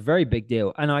was a very big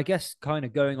deal. And I guess, kind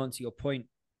of going on to your point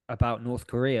about North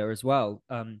Korea as well,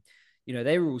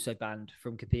 they were also banned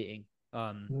from competing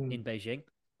in Beijing.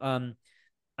 And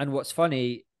what's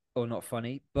funny, or not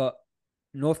funny, but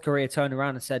North Korea turned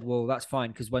around and said, well, that's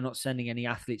fine, because we're not sending any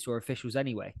athletes or officials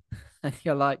anyway. And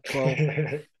you're like, well,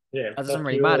 Yeah, that doesn't fuck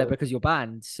really you matter all. because you're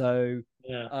banned. So,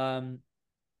 Yeah.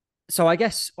 so I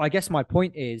guess my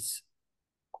point is,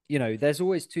 there's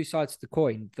always two sides to the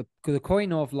coin. The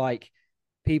coin of, like,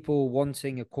 people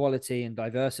wanting equality and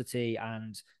diversity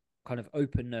and kind of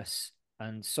openness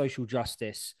and social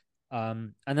justice.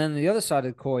 And then the other side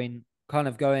of the coin, kind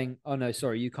of going, oh no,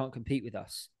 sorry, you can't compete with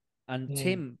us. And Mm.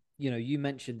 Tim, you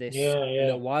mentioned this Yeah, a yeah.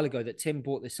 little while ago, that Tim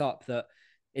brought this up, that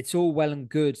it's all well and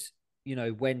good,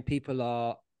 when people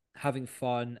are having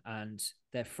fun and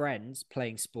they're friends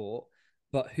playing sport,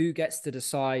 but who gets to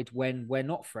decide when we're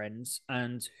not friends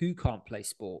and who can't play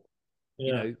sport? You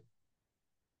Yeah. know,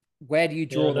 where do you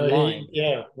Yeah, draw the no, line?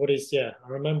 I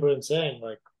remember him saying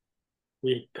like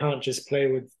we can't just play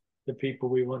with the people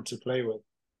we want to play with.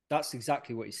 That's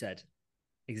exactly what he said.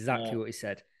 Yeah. Exactly what he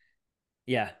said.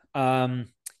 Yeah.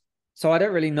 So I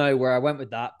don't really know where I went with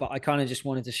that, but I kind of just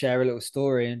wanted to share a little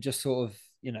story and just sort of,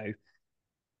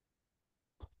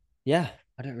 yeah,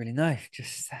 I don't really know.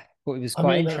 Just thought it was I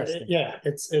quite mean, interesting. yeah,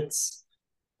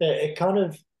 it kind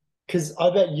of because I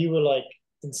bet you were like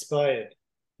inspired,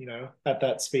 at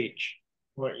that speech,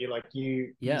 weren't you? Like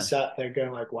you Yeah. sat there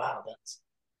going like, wow,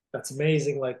 that's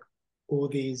amazing. Like all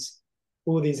these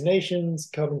all these nations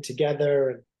coming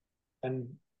together and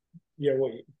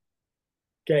what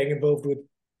getting involved with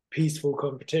peaceful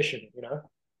competition,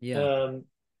 Yeah. Um,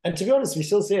 and to be honest, we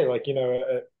still see it like,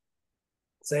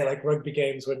 say like rugby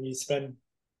games when you spend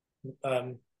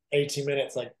um 80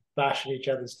 minutes like bashing each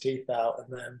other's teeth out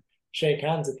and then shake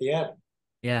hands at the end,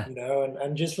 Yeah.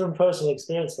 and just from personal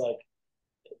experience, like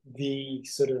the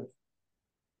sort of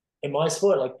in my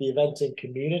sport, like the eventing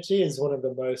community is one of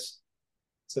the most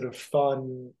sort of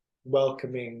fun,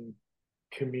 welcoming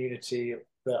community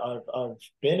that I've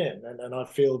been in, and I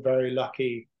feel very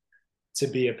lucky to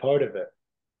be a part of it.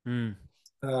 Mm.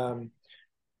 Um,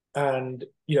 and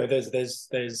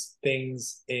there's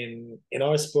things in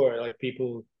our sport, like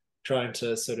people trying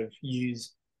to sort of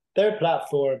use their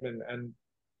platform and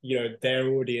their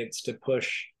audience to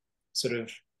push sort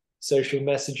of social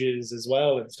messages as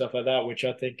well and stuff like that, which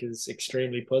I think is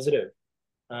extremely positive.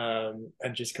 And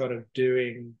just kind of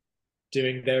doing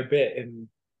their bit in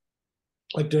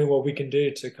like doing what we can do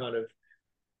to kind of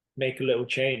make a little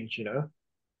change.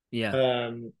 Yeah.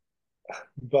 um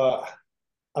but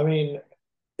I mean,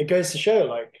 it goes to show,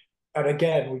 like, and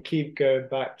again, we keep going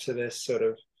back to this sort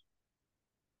of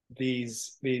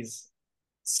these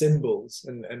symbols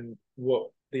and what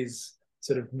these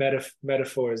sort of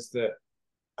metaphors that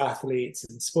athletes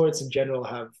and sports in general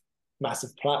have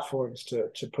massive platforms to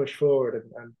push forward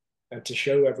and to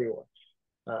show everyone.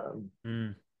 Um,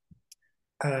 Mm.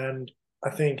 and I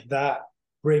think that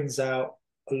brings out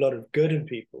a lot of good in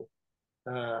people.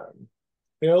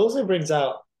 It also brings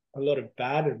out a lot of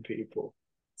bad in people.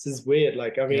 This is weird.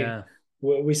 Like, I mean, Yeah.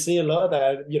 we see a lot of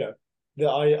that. That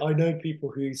I know people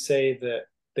who say that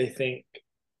they think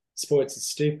sports is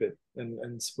stupid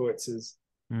and sports is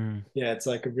Mm. yeah, it's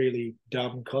like a really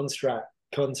dumb construct.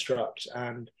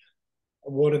 And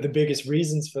one of the biggest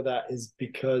reasons for that is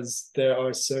because there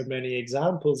are so many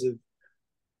examples of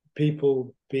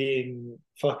people being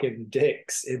fucking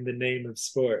dicks in the name of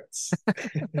sports.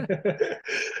 I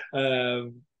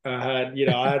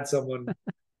had someone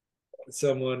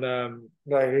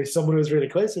who was really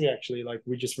close to me actually. Like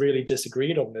we just really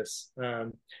disagreed on this.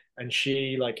 And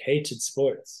she like hated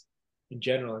sports in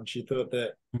general, and she thought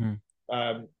that Mm.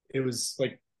 it was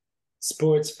like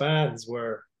sports fans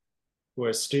were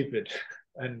stupid,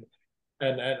 and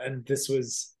and this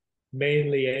was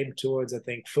mainly aimed towards I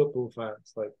think football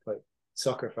fans, like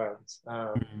soccer fans.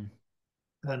 Mm.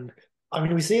 And I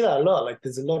mean we see that a lot. Like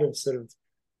there's a lot of sort of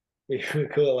we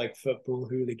call it like football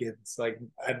hooligans, like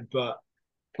and but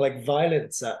like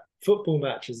violence at football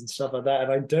matches and stuff like that.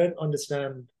 And I don't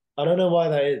understand. I don't know why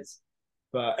that is,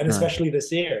 but and No. especially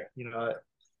this year,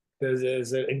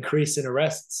 there's an increase in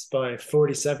arrests by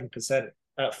 47%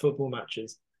 at football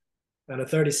matches, and a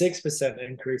 36%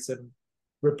 increase in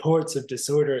reports of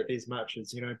disorder at these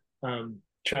matches.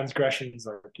 Transgressions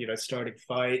like starting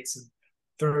fights and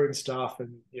throwing stuff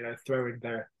and throwing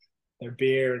their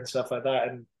beer and stuff like that,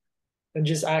 and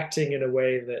just acting in a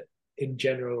way that in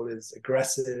general is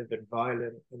aggressive and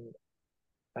violent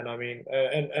and I mean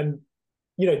and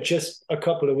just a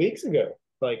couple of weeks ago,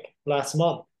 like last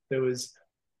month, there was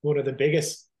one of the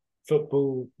biggest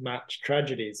football match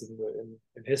tragedies in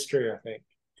history, I think,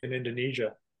 in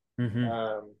Indonesia. Mm-hmm.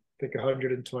 I think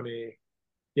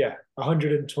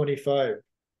 125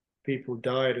 people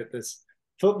died at this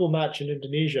football match in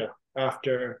Indonesia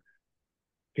after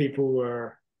people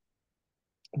were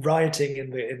rioting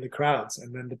in the crowds,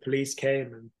 and then the police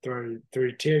came and threw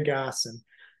tear gas and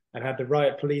had the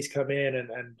riot police come in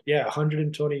and yeah,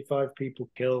 125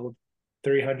 people killed,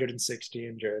 360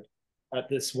 injured at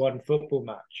this one football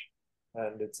match,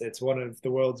 and it's one of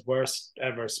the world's worst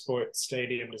ever sports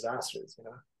stadium disasters.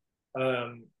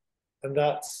 And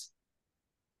that's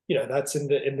in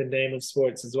the name of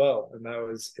sports as well, and that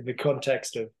was in the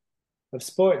context of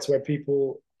sports where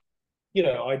people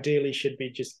ideally should be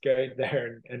just going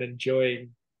there and enjoying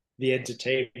the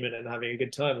entertainment and having a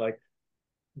good time. Like,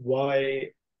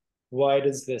 why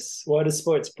does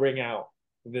sports bring out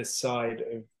this side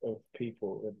of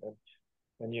people and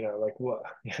like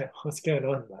what's going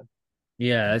on, man?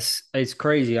 Yeah, it's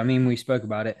crazy. I mean, we spoke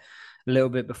about it a little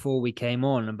bit before we came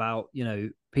on about,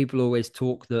 people always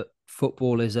talk that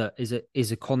football is a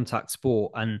contact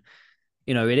sport, and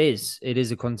it is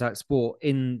a contact sport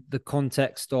in the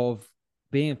context of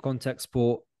being a contact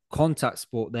sport.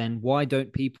 Then why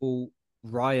don't people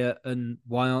riot, and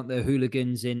why aren't there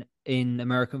hooligans in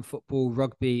American football,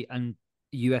 rugby, and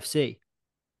UFC?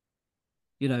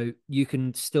 You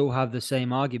can still have the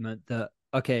same argument that,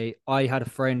 okay, I had a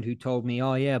friend who told me,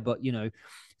 oh yeah, but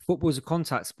football is a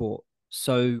contact sport,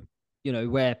 so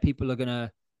where people are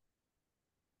gonna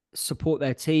support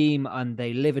their team and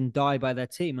they live and die by their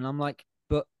team. And I'm like,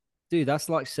 but dude, that's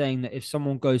like saying that if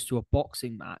someone goes to a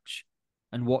boxing match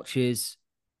and watches,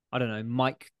 I don't know,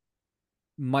 Mike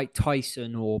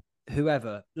Tyson or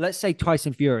whoever, let's say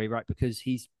Tyson Fury, right? Because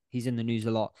he's in the news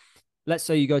a lot. Let's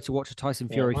say you go to watch a Tyson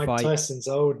Yeah, Fury Mike fight. Tyson's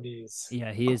old news.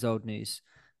 Yeah, he is old news.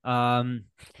 I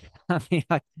mean,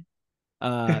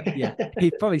 yeah,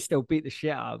 he'd probably still beat the shit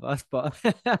out of us, but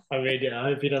I mean, yeah, I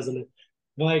hope he doesn't.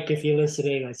 Mike, if you're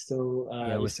listening, yeah,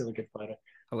 you're still a good fighter.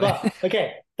 we're But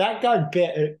okay, that guy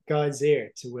bit a guy's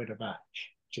ear to win a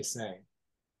match. Just saying.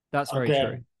 that's very true.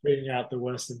 Again, bringing out the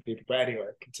worst in people. But anyway,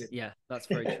 continue. Yeah, that's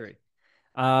very true.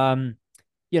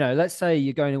 Let's say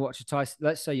you're going to watch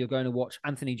let's say you're going to watch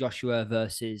Anthony Joshua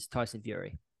versus Tyson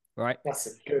Fury, right? That's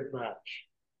a good match.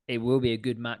 It will be a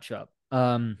good matchup.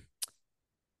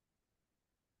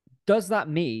 Does that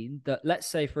mean that, let's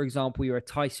say, for example, you're a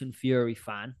Tyson Fury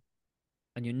fan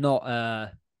and you're not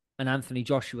an Anthony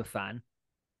Joshua fan,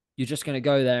 you're just going to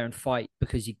go there and fight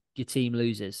because your team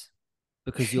loses?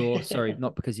 Because sorry,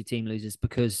 not because your team loses,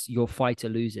 because your fighter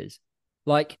loses.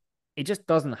 Like, it just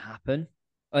doesn't happen.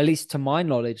 At least to my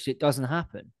knowledge, it doesn't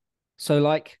happen. So,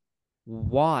 like,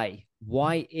 why?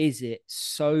 Why is it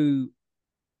so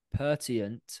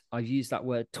pertinent? I've used that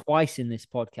word twice in this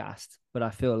podcast, but I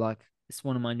feel like it's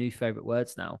one of my new favorite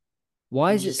words now.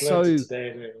 Why is it so?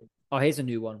 Today, oh, here's a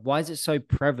new one. Why is it so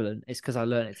prevalent? It's because I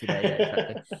learned it today. Yeah,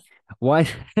 exactly. Why?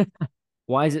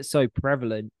 Why is it so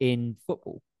prevalent in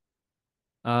football?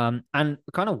 And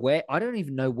kind of where, I don't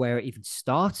even know where it even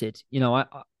started.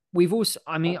 We've also,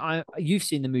 I mean, you've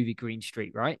seen the movie Green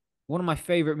Street, right? One of my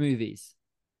favorite movies.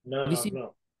 No, Have you I've seen?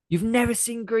 not. You've never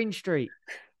seen Green Street,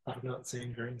 I've not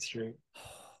seen Green Street.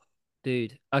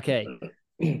 dude. Okay,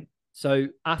 so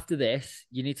after this,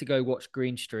 you need to go watch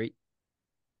Green Street.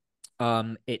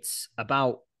 It's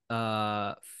about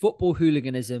football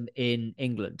hooliganism in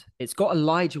England. It's got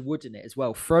Elijah Wood in it as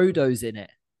well. Frodo's in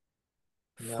it.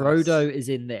 Nice. Frodo is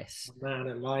in this, Man,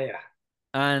 a liar.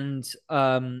 and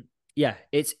yeah,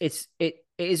 it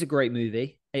is a great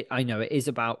movie. I know it is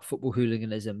about football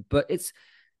hooliganism, but it's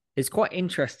quite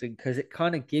interesting because it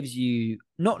kind of gives you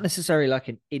not necessarily like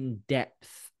an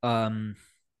in-depth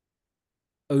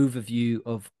overview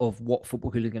of what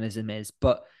football hooliganism is,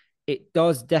 but it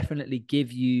does definitely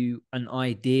give you an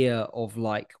idea of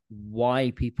like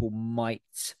why people might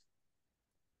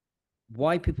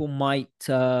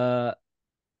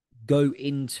go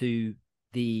into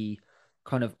the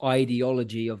kind of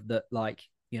ideology of that, like,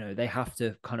 they have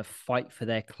to kind of fight for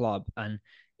their club, and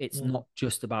it's Mm. not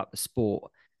just about the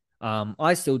sport.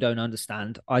 I still don't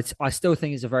understand. I still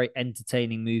think it's a very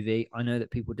entertaining movie. I know that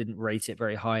people didn't rate it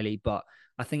very highly, but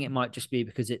I think it might just be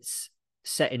because it's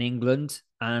set in England,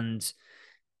 and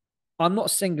I'm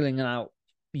not singling out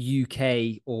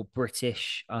UK or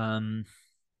British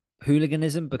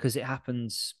hooliganism because it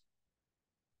happens.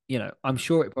 I'm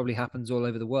sure it probably happens all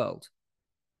over the world,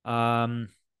 um,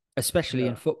 especially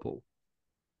in Yeah. football.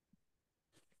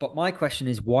 But my question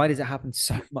is, why does it happen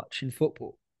so much in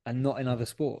football and not in other I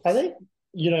sports? think,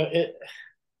 it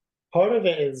part of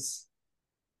it is,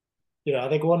 I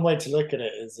think one way to look at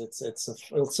it is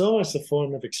it's almost a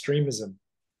form of extremism,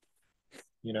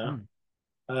 you know.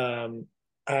 Mm, Um,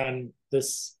 and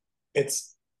this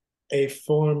it's a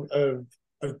form of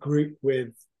a group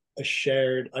with a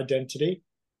shared identity,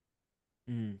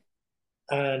 mm,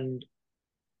 and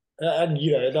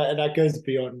that goes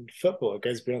beyond football. It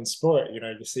goes beyond sport. You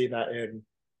see that in,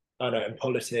 I don't know, in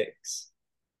politics,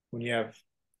 when you have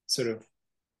sort of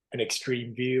an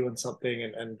extreme view on something,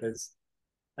 and there's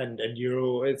and you're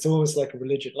all, it's almost like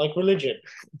religion,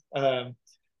 um,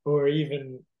 or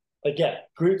even, like, yeah,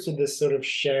 groups with this sort of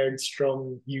shared,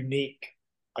 strong, unique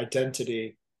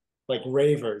identity, like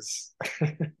ravers,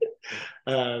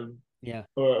 um, yeah,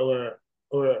 or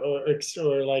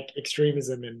or like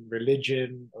extremism in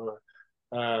religion, or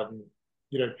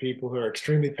people who are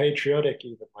extremely patriotic,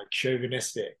 even like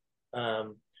chauvinistic.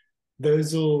 Um,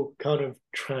 those all kind of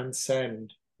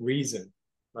transcend reason.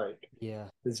 Like, yeah,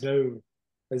 there's no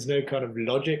there's no kind of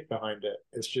logic behind it.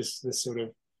 It's just this sort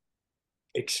of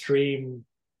extreme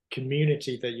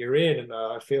community that you're in, and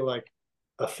I feel like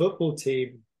a football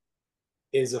team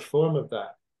is a form of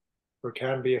that, or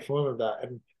can be a form of that.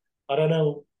 And I don't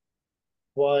know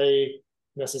why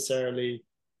necessarily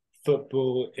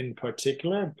football in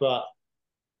particular, but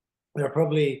there are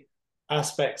probably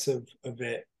aspects of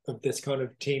it, of this kind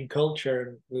of team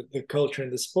culture and the culture in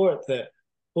the sport, that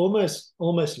almost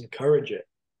encourage it,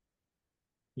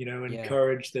 yeah,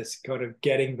 encourage this kind of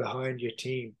getting behind your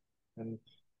team, and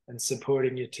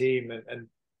supporting your team, and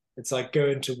it's like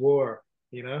going to war,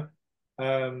 you know.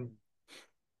 um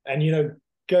and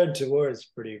going to war is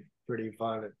pretty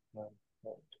violent.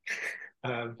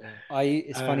 um yeah.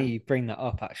 It's funny and you bring that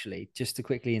up, actually, just to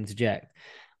quickly interject.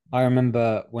 I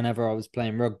remember whenever I was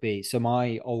playing rugby, so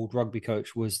my old rugby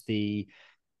coach was the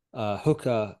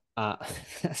hooker at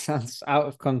that sounds out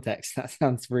of context. That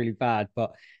sounds really bad,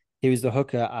 but he was the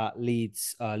hooker at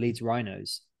Leeds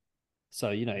Rhinos.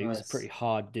 So, he was a pretty nice.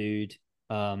 hard dude.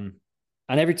 Um,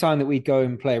 and every time that we'd go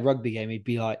and play a rugby game, he'd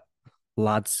be like,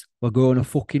 lads, we're going to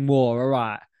fucking war, all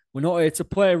right? We're not here to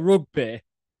play rugby.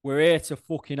 We're here to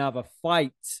fucking have a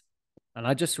fight. And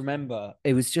I just remember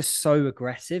it was just so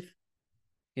aggressive,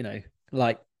 you know,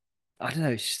 like, I don't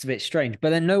know, it's just a bit strange. But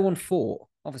then no one fought.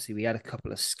 Obviously, we had a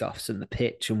couple of scuffs in the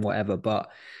pitch and whatever. But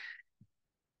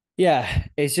yeah,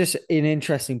 it's just an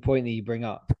interesting point that you bring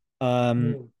up.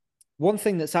 Mm. One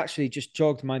thing that's actually just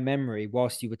jogged my memory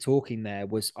whilst you were talking there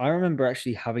was I remember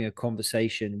actually having a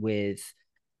conversation with,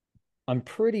 I'm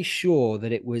pretty sure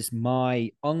that it was my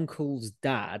uncle's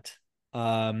dad.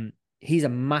 He's a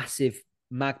massive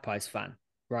Magpies fan,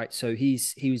 right? So he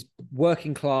was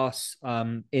working class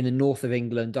in the north of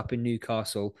England, up in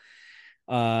Newcastle,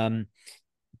 um,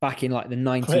 back in like the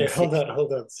Wait, hold 1960s. on,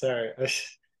 hold on. Sorry.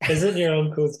 Isn't your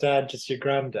uncle's dad just your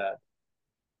granddad?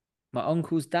 My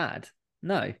uncle's dad?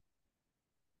 No,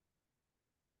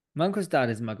 my uncle's dad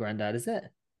is my granddad, is it?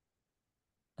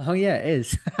 Oh yeah, it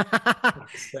is.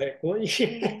 Fuck's sake, what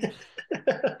you...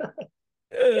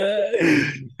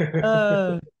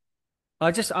 uh,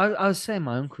 I was saying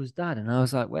my uncle's dad, and I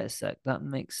was like, wait a sec, that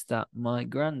makes that my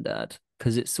granddad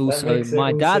because it's That also makes it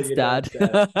my also dad's your dad.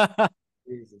 dad's dad.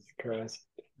 Jesus Christ.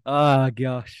 Oh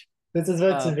gosh. This is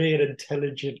meant to Uh, be an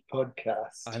intelligent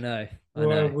podcast. I know, I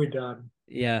What know. have we done?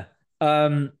 Yeah.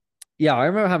 Um, yeah, I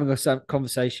remember having a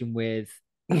conversation with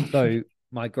so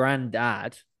my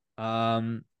granddad.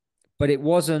 But it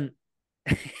wasn't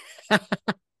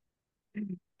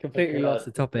completely lost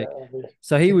the topic.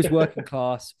 So he was working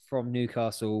class from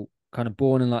Newcastle, kind of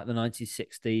born in like the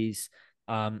 1960s.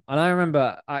 And I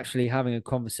remember actually having a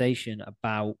conversation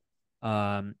about,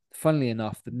 funnily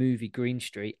enough, the movie Green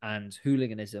Street and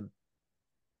hooliganism.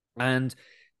 And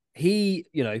he,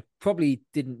 probably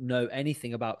didn't know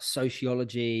anything about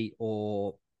sociology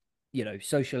or,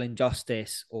 social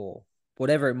injustice or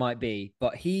whatever it might be.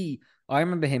 But I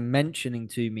remember him mentioning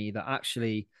to me that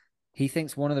actually he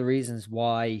thinks one of the reasons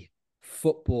why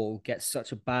football gets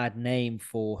such a bad name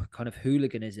for kind of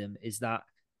hooliganism is that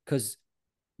because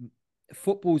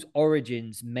football's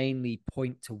origins mainly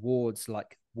point towards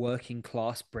like working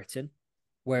class Britain.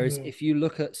 Whereas Mm. if you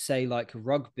look at, say, like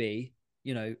rugby,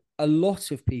 a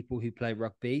lot of people who play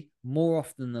rugby, more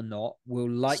often than not,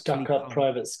 Stuck up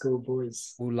private school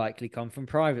boys. will likely come from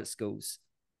private schools.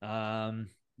 Um,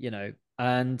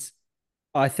 and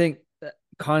I think that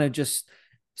kind of just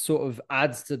sort of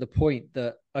adds to the point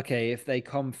that okay, if they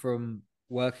come from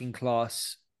working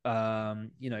class,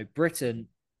 Britain,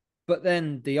 but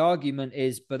then the argument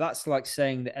is, but that's like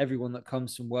saying that everyone that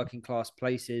comes from working class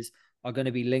places are going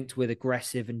to be linked with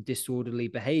aggressive and disorderly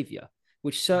behavior,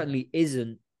 which certainly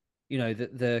isn't,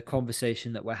 the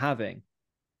conversation that we're having.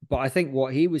 But I think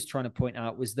what he was trying to point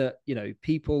out was that,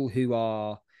 people who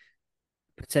are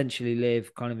potentially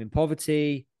live kind of in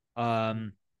poverty,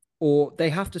 or they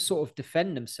have to sort of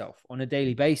defend themselves on a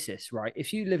daily basis, right?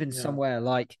 If you live in Yeah. somewhere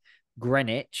like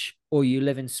Greenwich, or you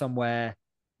live in somewhere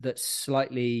that's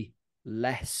slightly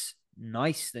less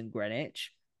nice than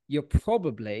Greenwich, you're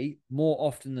probably more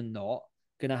often than not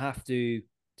going to have to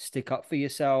stick up for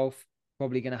yourself,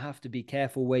 probably going to have to be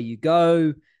careful where you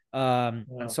go,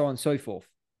 and so on and so forth.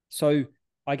 So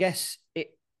I guess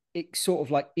it sort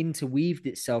of like interweaved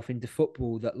itself into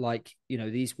football that like,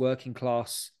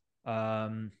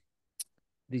 um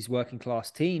these working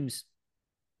class teams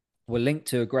were linked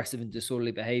to aggressive and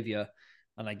disorderly behavior.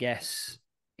 And I guess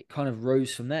it kind of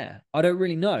rose from there. I don't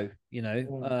really know,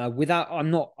 without, I'm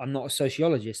not a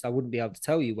sociologist. I wouldn't be able to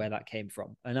tell you where that came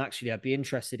from. And actually I'd be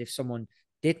interested if someone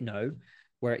did know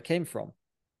where it came from.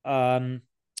 Um,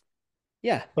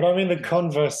 yeah. But I mean, the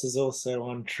converse is also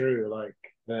untrue. Like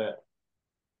that,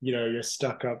 your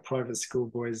stuck up private school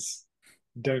boys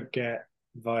don't get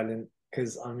violent.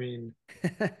 Because I mean,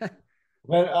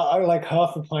 when I like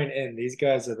half a pint in, these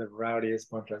guys are the rowdiest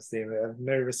bunch I've seen. They have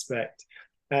no respect,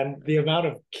 and the amount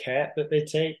of care that they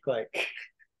take, like,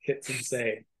 it's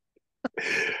insane.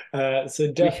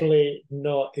 So definitely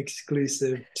not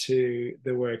exclusive to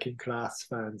the working class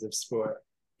fans of sport.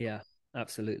 Yeah,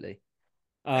 absolutely.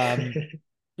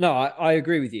 No, I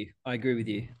agree with you. I agree with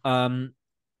you.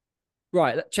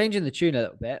 Right, changing the tune a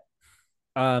little bit.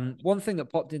 One thing that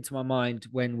popped into my mind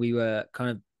when we were kind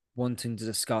of wanting to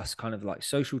discuss kind of like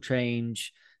social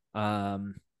change,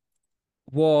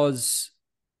 was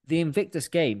the Invictus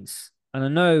Games. And I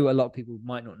know a lot of people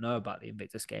might not know about the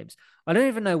Invictus Games. I don't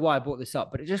even know why I brought this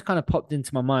up, but it just kind of popped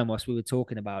into my mind whilst we were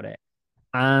talking about it.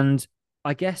 And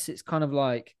I guess it's kind of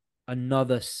like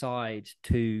another side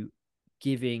to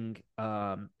giving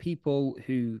people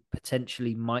who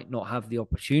potentially might not have the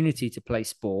opportunity to play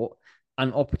sport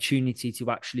an opportunity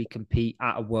to actually compete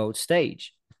at a world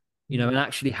stage, and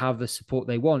actually have the support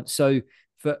they want. So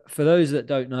for those that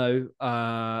don't know,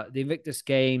 the Invictus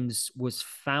Games was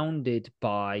founded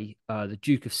by the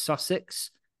Duke of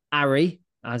Sussex, Ari,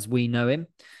 as we know him.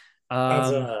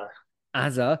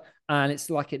 As a and it's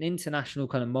like an international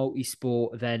kind of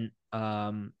multi-sport event.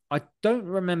 I don't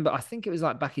remember. I think it was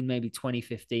like back in maybe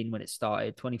 2015 when it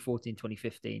started, 2014,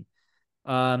 2015.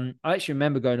 I actually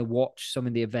remember going to watch some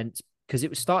of the events because it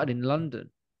was started in London,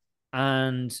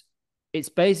 and it's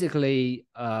basically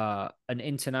an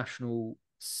international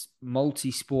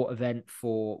multi-sport event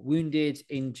for wounded,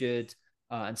 injured,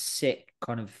 and sick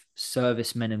kind of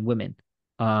servicemen and women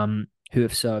who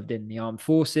have served in the armed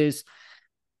forces.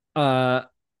 And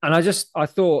I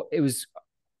thought it was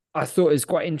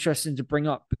quite interesting to bring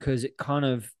up because it kind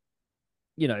of,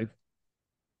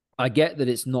 I get that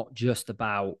it's not just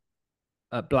about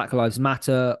Black Lives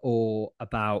Matter or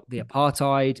about the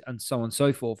apartheid and so on and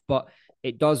so forth, but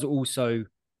it does also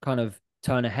kind of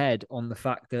turn ahead on the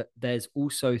fact that there's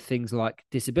also things like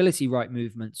disability right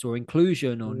movements or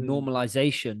inclusion or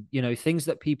normalization, things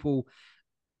that people,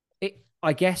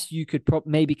 I guess you could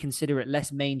maybe consider it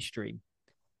less mainstream.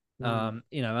 I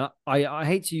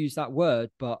hate to use that word,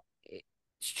 but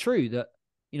it's true that,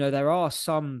 there are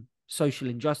some social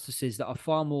injustices that are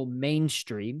far more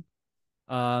mainstream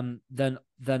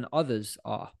than others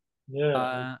are. Yeah,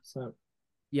 Uh, so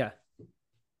yeah.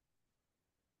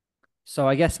 So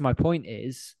I guess my point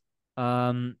is,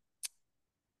 um,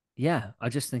 yeah, I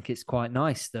just think it's quite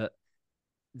nice that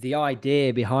the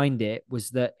idea behind it was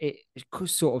that it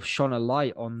sort of shone a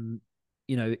light on,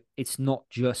 it's not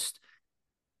just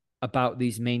about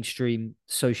these mainstream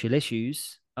social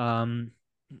issues.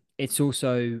 It's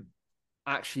also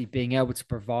actually being able to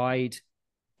provide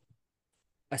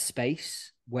a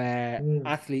space where mm,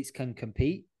 athletes can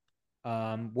compete,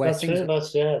 where that's things. really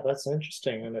that's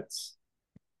interesting, and it's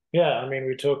yeah. I mean,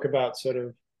 we talk about sort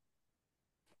of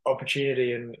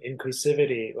opportunity and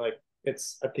inclusivity. Like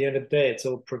it's at the end of the day, it's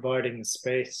all providing the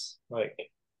space, like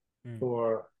Mm,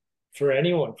 for for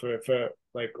anyone, for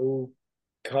like all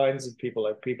kinds of people,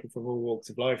 like people from all walks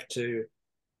of life to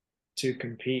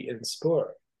compete in sport.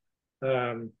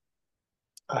 Um,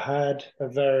 I had a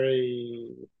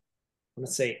very, I want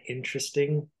to say,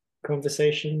 interesting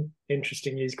conversation.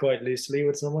 Interesting used quite loosely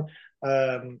with someone.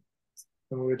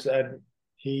 And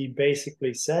he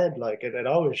basically said, like, and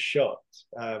I was shocked,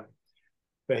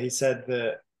 but he said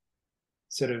that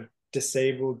sort of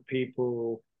disabled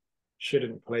people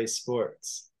shouldn't play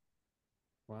sports.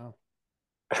 wow,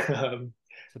 um,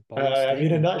 it's a bold I mean,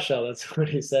 in a statement. nutshell, that's what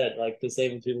he said. Like,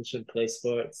 disabled people should play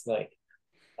sports. Like,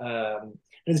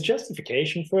 his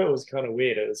justification for it was kind of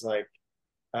weird. It was like,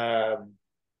 um,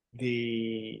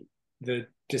 the the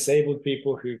disabled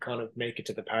people who kind of make it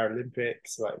to the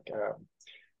Paralympics, like,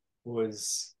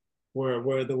 was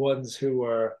were the ones who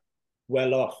were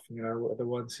well off, were the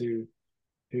ones who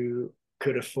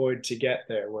could afford to get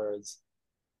there, whereas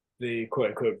the quote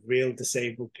unquote real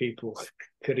disabled people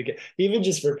couldn't get. Even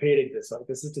just repeating this, like,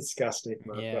 this is disgusting,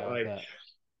 man. But Yeah, like, but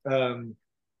um,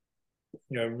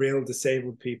 real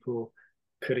disabled people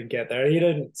couldn't get there. He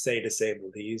didn't say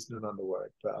disabled; he used another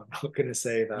word, but I'm not going to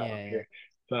say that on yeah, yeah. here.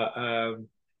 But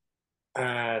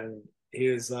and he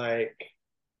was like,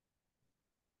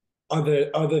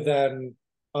 other than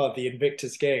the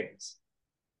Invictus Games,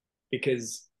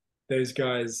 because those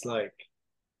guys like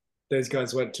those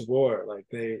guys went to war. Like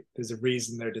there's a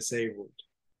reason they're disabled.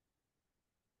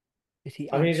 Did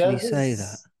he I mean, actually say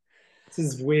that? this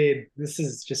is weird. This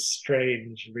is just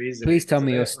strange Please reasoning, tell isn't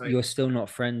me it? you're Like still not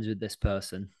friends with this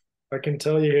person. I can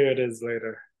tell you who it is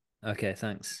later. Okay,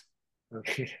 thanks.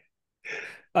 Okay.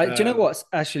 Do you know Um, what's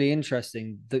actually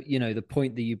interesting? That the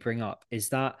point that you bring up is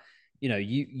that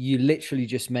you literally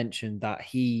just mentioned that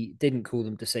he didn't call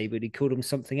them disabled; he called them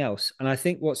something else. And I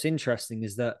think what's interesting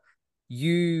is that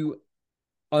you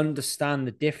understand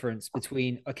the difference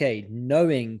between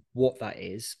knowing what that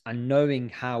is and knowing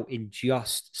how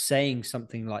unjust saying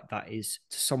something like that is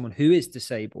to someone who is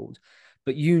disabled,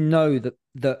 but you know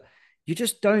that you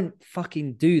just don't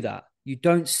fucking do that. You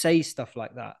don't say stuff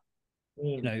like that,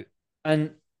 you mm, know.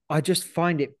 And I just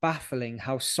find it baffling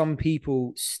how some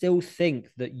people still think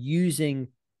that using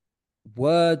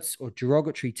words or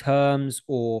derogatory terms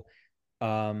or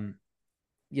um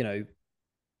you know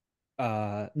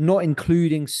not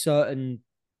including certain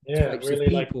yeah, types of really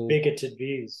like people. bigoted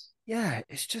views. Yeah,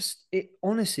 it's just it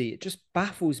honestly, it just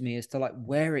baffles me as to like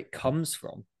where it comes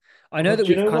from. I know Well, that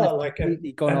do you we've know kind what? of Like,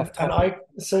 completely gone off and topic. I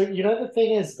so the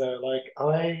thing is though, like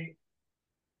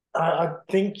I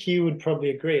think you would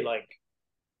probably agree. Like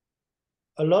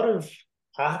a lot of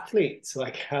athletes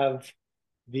like have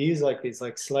views like these,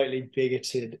 like slightly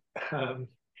bigoted um,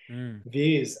 Mm,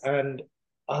 views. And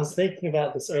I was thinking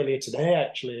about this earlier today,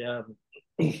 actually.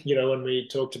 When we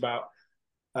talked about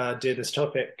doing this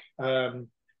topic,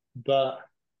 but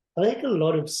I think a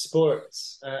lot of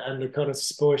sports and the kind of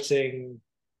sporting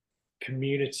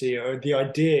community, or the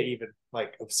idea even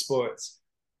like of sports,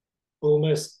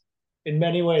 almost in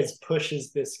many ways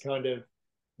pushes this kind of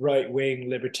right wing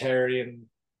libertarian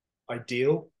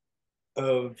ideal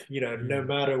of no mm,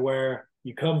 matter where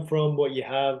you come from, what you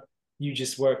have, you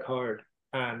just work hard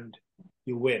and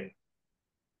you win.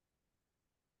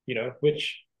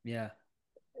 Which yeah,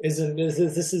 isn't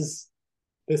this is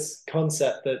this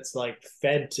concept that's like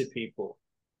fed to people,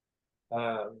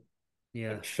 um,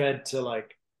 yeah, and fed to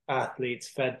like athletes,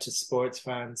 fed to sports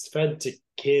fans, fed to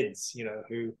kids,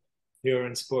 who are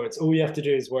in sports. All you have to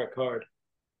do is work hard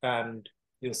and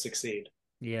you'll succeed.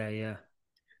 yeah, yeah,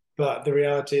 But the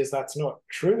reality is that's not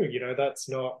true. That's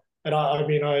not. And I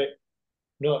mean, I'm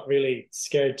not really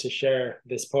scared to share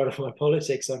this part of my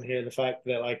politics on here. The fact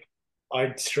that like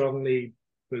I strongly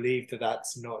believe that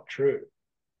that's not true,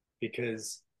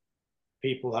 because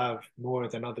people have more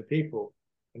than other people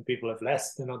and people have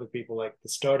less than other people. Like the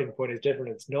starting point is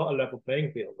different. It's not a level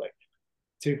playing field. Like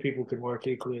two people can work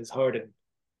equally as hard, and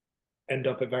end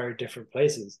up at very different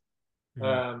places,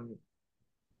 Mm.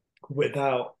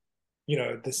 without,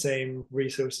 the same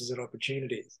resources and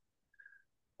opportunities.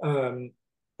 Um,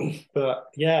 but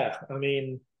yeah, I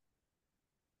mean,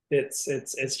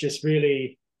 it's just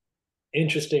really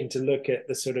interesting to look at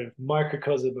the sort of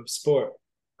microcosm of sport,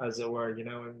 as it were, and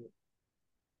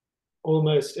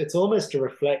it's almost a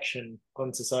reflection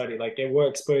on society. Like it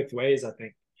works both ways, I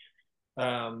think.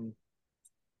 Um,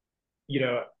 you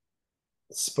know,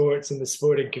 sports and the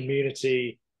sporting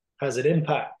community has an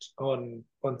impact on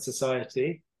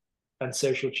society and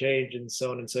social change and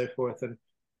so on and so forth, and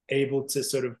able to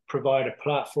sort of provide a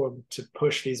platform to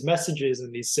push these messages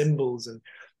and these symbols and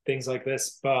things like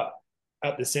this. But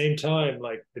at the same time,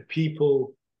 like the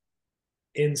people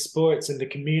in sports and the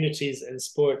communities in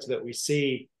sports that we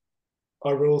see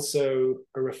are also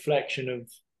a reflection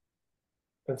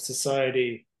of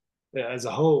society as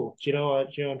a whole. Do you know what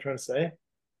I'm trying to say?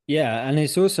 Yeah, and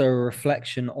it's also a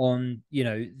reflection on,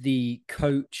 the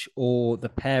coach or the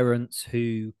parents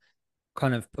who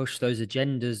kind of push those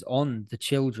agendas on the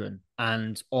children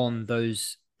and on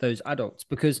those adults.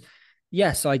 Because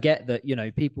yes, I get that,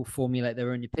 people formulate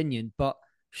their own opinion, but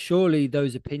surely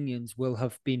those opinions will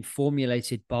have been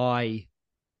formulated by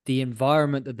the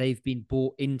environment that they've been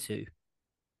brought into.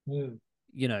 Mm,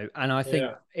 And I think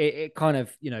yeah. it kind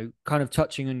of, kind of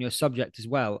touching on your subject as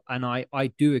well. And I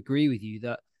do agree with you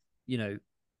that, you know,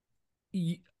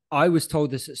 you, I was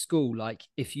told this at school, like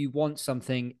if you want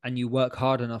something and you work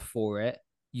hard enough for it,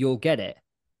 you'll get it,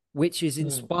 which is Mm,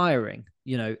 inspiring,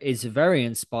 is very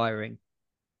inspiring.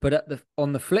 But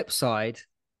on the flip side,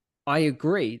 I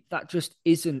agree that just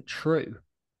isn't true.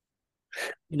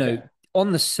 You know, yeah.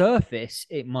 on the surface,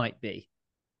 it might be,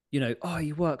 oh,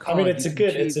 you work I mean, hard, you can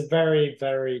it's achieve. a very,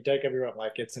 very, don't get me wrong,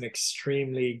 like it's an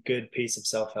extremely good piece of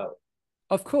self-help.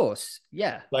 Of course.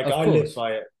 Yeah, Like of I live course.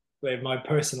 by it in my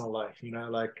personal life,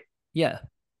 like, Yeah.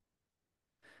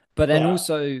 But then but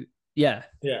also, yeah.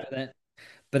 yeah.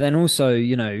 But then also,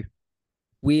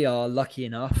 we are lucky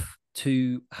enough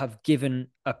to have given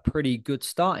a pretty good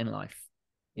start in life.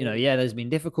 Mm, Yeah, there's been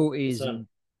difficulties so,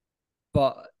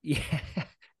 but yeah,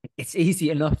 it's easy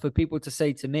enough for people to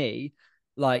say to me,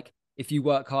 like, if you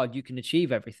work hard, you can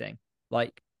achieve everything.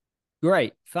 Like,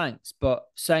 great, thanks. But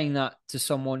saying that to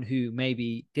someone who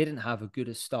maybe didn't have a good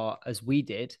a start as we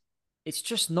did, it's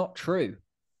just not true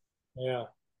yeah.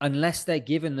 unless they're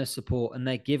given the support and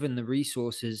they're given the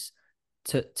resources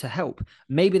to help.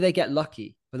 Maybe they get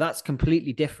lucky, but that's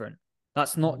completely different.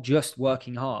 That's not Mm, just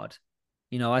working hard.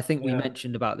 I think we yeah.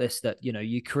 mentioned about this that,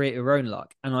 you create your own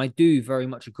luck. And I do very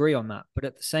much agree on that. But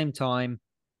at the same time,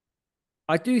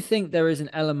 I do think there is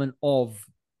an element of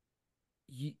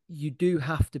you do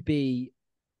have to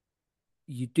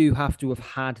have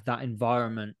had that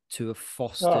environment to have Oh,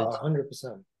 fostered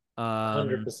 100%. um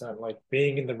 100%. Like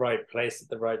being in the right place at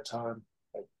the right time,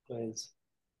 like plays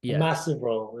a yeah. massive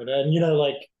role. And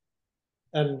like,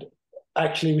 and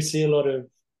actually we see a lot of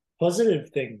positive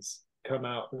things come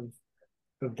out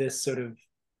of this sort of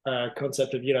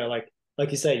concept of,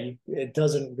 like you say, it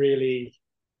doesn't really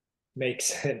make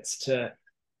sense to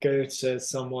go to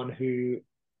someone who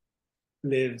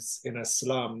lives in a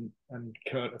slum and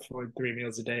can't afford 3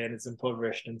 meals a day and is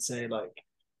impoverished and say like,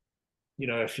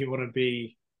 if you want to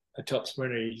be a top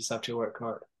sprinter, you just have to work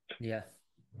hard. Yeah.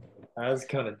 That's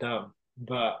kind of dumb,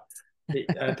 but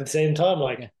at the same time, Yeah.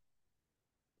 like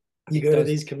you It go to does.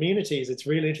 these communities, it's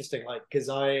really interesting. Like because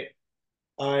I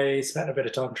spent a bit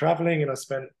of time traveling, and I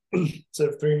spent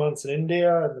sort of 3 months in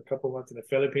India and a couple of months in the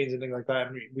Philippines and things like that.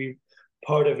 And we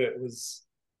part of it was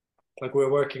like we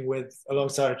were working with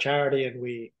alongside a charity, and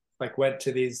we like went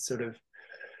to these sort of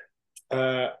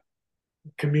uh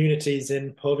communities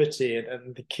in poverty,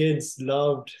 and the kids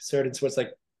loved certain sports.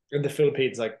 Like in the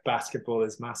Philippines, like basketball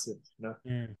is massive,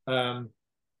 Mm.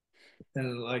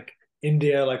 and like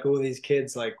India, like all these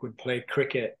kids like would play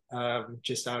cricket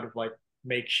just out of like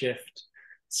makeshift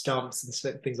stumps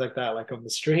and things like that, like on the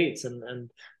streets,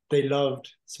 and they loved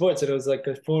sports, and it was like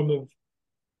a form of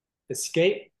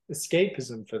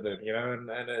escapism for them,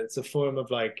 and it's a form of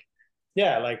like,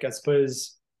 yeah, like I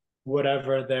suppose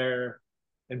whatever their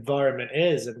environment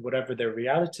is and whatever their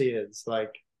reality is,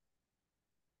 like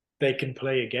they can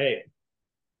play a game.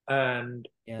 And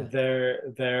Yeah.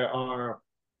 there are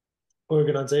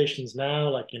organizations now,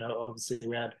 like obviously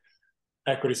we had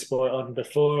equity sport on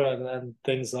before, and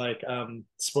things like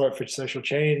sport for social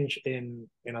change in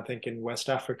I think in West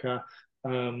Africa,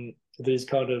 these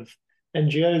kind of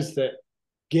NGOs that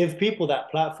give people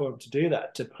that platform to do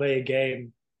that, to play a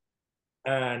game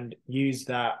and use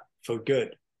that for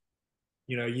good,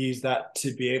 use that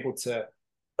to be able to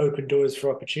open doors for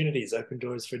opportunities, open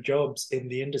doors for jobs in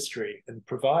the industry, and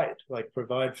provide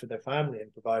for their family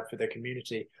and provide for their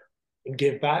community and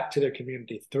give back to their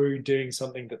community through doing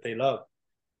something that they love.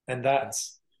 And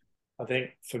that's, I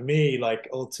think, for me, like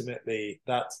ultimately,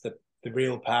 that's the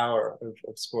real power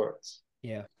of sports.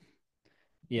 Yeah.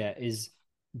 Yeah. Is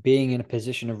being in a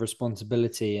position of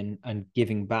responsibility and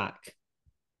giving back.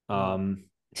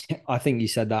 I think you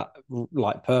said that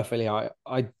like perfectly. I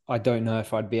don't know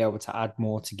if I'd be able to add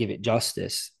more to give it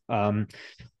justice.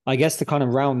 I guess to kind of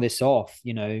round this off,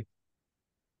 you know,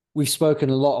 we've spoken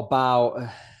a lot about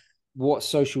what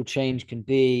social change can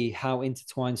be, how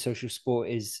intertwined social sport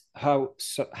is, how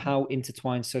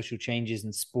intertwined social changes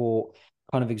in sport,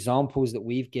 kind of examples that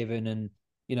we've given. And,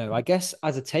 you know, I guess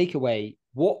as a takeaway,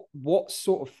 what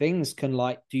sort of things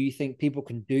do you think people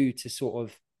can do to sort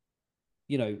of,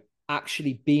 you know,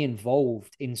 actually be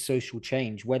involved in social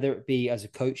change, whether it be as a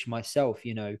coach myself,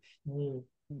 you know,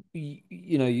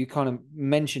 you know, you kind of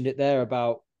mentioned it there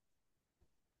about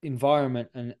environment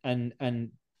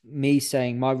and me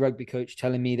saying my rugby coach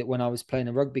telling me that when I was playing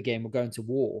a rugby game, we're going to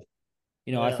war.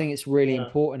 You know, I think it's really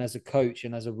important as a coach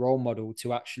and as a role model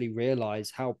to actually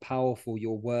realize how powerful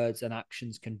your words and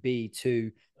actions can be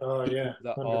to people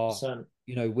that 100%. Are,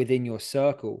 you know, within your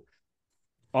circle.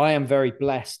 I am very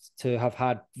blessed to have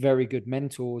had very good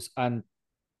mentors, and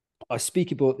I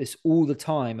speak about this all the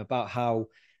time about how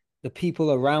the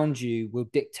people around you will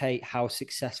dictate how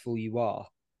successful you are.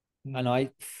 And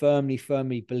I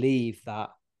firmly believe that,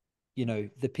 you know,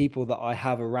 the people that I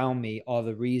have around me are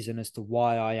the reason as to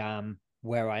why I am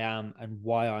where I am and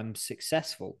why I'm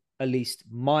successful, at least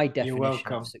my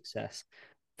definition of success.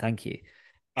 Thank you.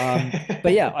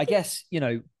 But yeah, I guess, you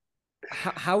know,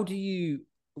 how do you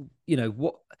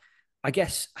know, I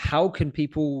guess, how can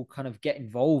people kind of get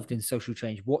involved in social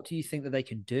change? What do you think that they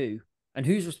can do, and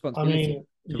whose responsibility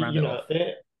to round it off?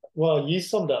 Well, you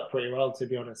summed up pretty well, to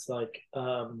be honest. Like,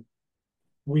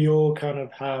 we all kind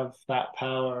of have that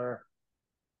power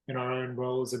in our own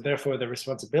roles, and therefore the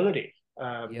responsibility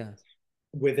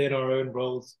within our own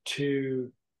roles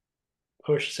to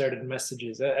push certain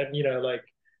messages, and you know, like,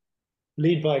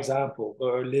 lead by example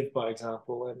or live by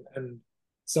example. And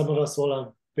some of us will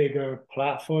have bigger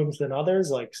platforms than others.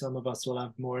 Like, some of us will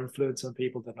have more influence on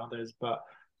people than others. But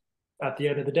at the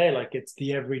end of the day, like, it's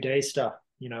the everyday stuff,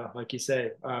 you know, like you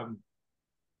say,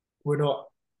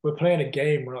 we're playing a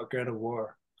game. We're not going to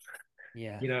war.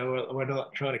 Yeah. You know, we're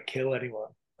not trying to kill anyone.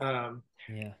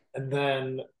 Yeah. And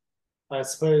then I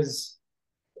suppose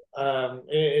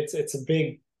it's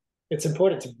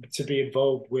important to be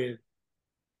involved with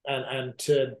and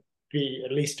to be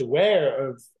at least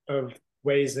aware of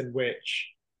ways in which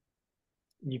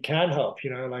you can help, you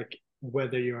know, like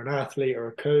whether you're an athlete or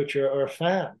a coach or a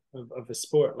fan of a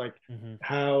sport, like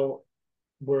how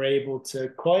we're able to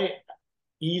quite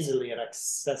easily and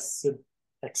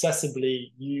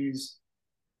accessibly use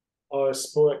our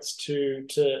sports to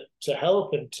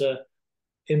help and to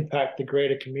impact the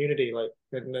greater community. Like,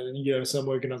 you know, some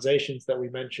organizations that we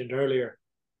mentioned earlier,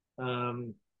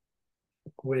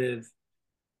 with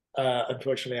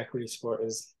unfortunately equity sport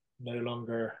is no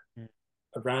longer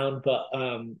around, but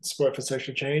sport for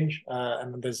social change,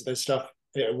 and there's stuff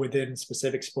within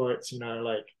specific sports, you know,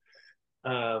 like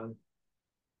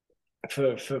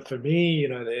for me, you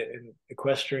know, in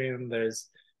equestrian, there's,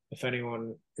 if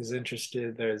anyone is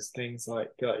interested, there's things like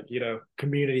you know,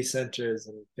 community centers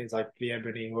and things like the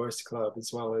Ebony Horse Club,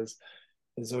 as well as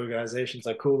there's organizations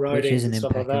like Cool Ridings and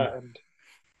stuff like that. And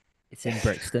it's in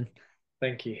Brixton.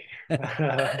 Thank you.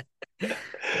 But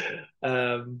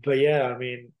yeah, I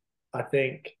mean, I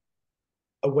think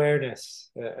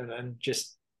awareness and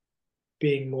just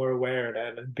being more aware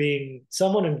and being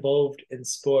someone involved in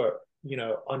sport, you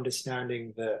know,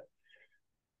 understanding that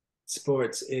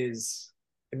sports is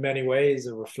in many ways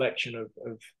a reflection of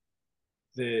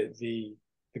the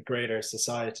greater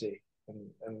society,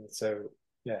 and so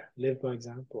yeah, live by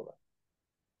example.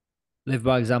 Live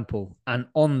by example. And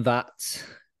on that,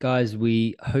 guys,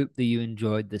 we hope that you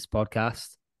enjoyed this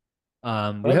podcast. We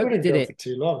hope we did it for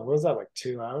too long. What was that, like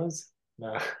 2 hours?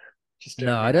 No.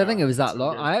 No, I don't think it was that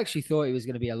long. I actually thought it was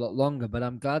going to be a lot longer, but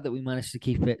I'm glad that we managed to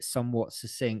keep it somewhat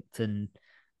succinct. And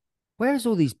where's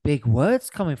all these big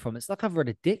words coming from? It's like I've read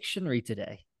a dictionary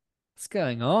today. What's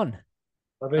going on?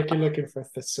 I think you're looking for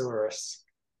thesaurus.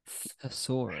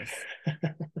 Thesaurus.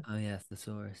 Oh yeah,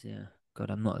 thesaurus. Yeah.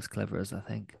 God, I'm not as clever as I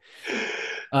think.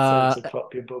 To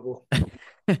pop your bubble.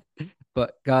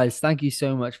 But guys, thank you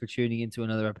so much for tuning into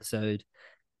another episode.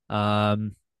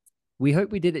 We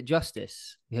hope we did it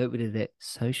justice. We hope we did it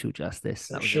social justice.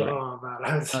 That was sure, man.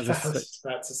 I was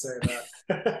about to say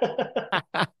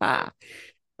that.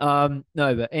 No,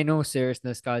 but in all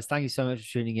seriousness, guys, thank you so much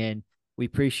for tuning in. We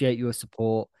appreciate your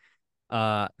support.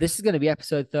 This is going to be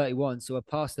episode 31, so we're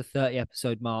past the 30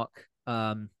 episode mark.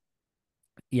 Yeah,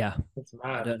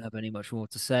 I don't have any much more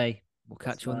to say. We'll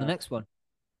catch you on the next one.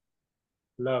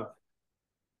 Love.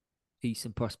 Peace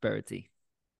and prosperity.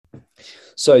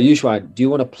 So, Yushwan, do you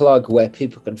want to plug where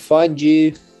people can find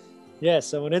you? Yeah,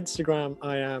 so on Instagram,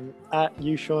 I am at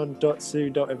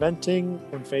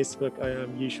yushan.su.eventing. On Facebook, I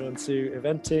am yushansu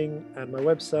eventing. And my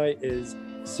website is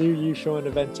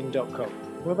suyushaneventing.com.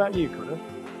 What about you, Connor?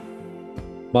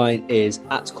 Mine is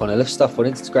at Connor Liftstuff on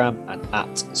Instagram and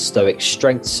at Stoic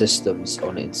Strength Systems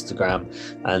on Instagram.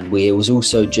 And we was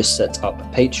also just set up a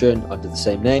Patreon under the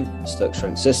same name, Stoic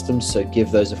Strength Systems. So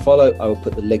give those a follow. I will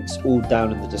put the links all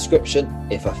down in the description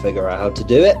if I figure out how to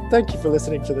do it. Thank you for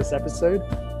listening to this episode.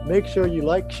 Make sure you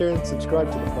like, share, and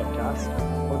subscribe to the podcast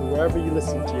on wherever you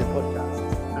listen to your podcast.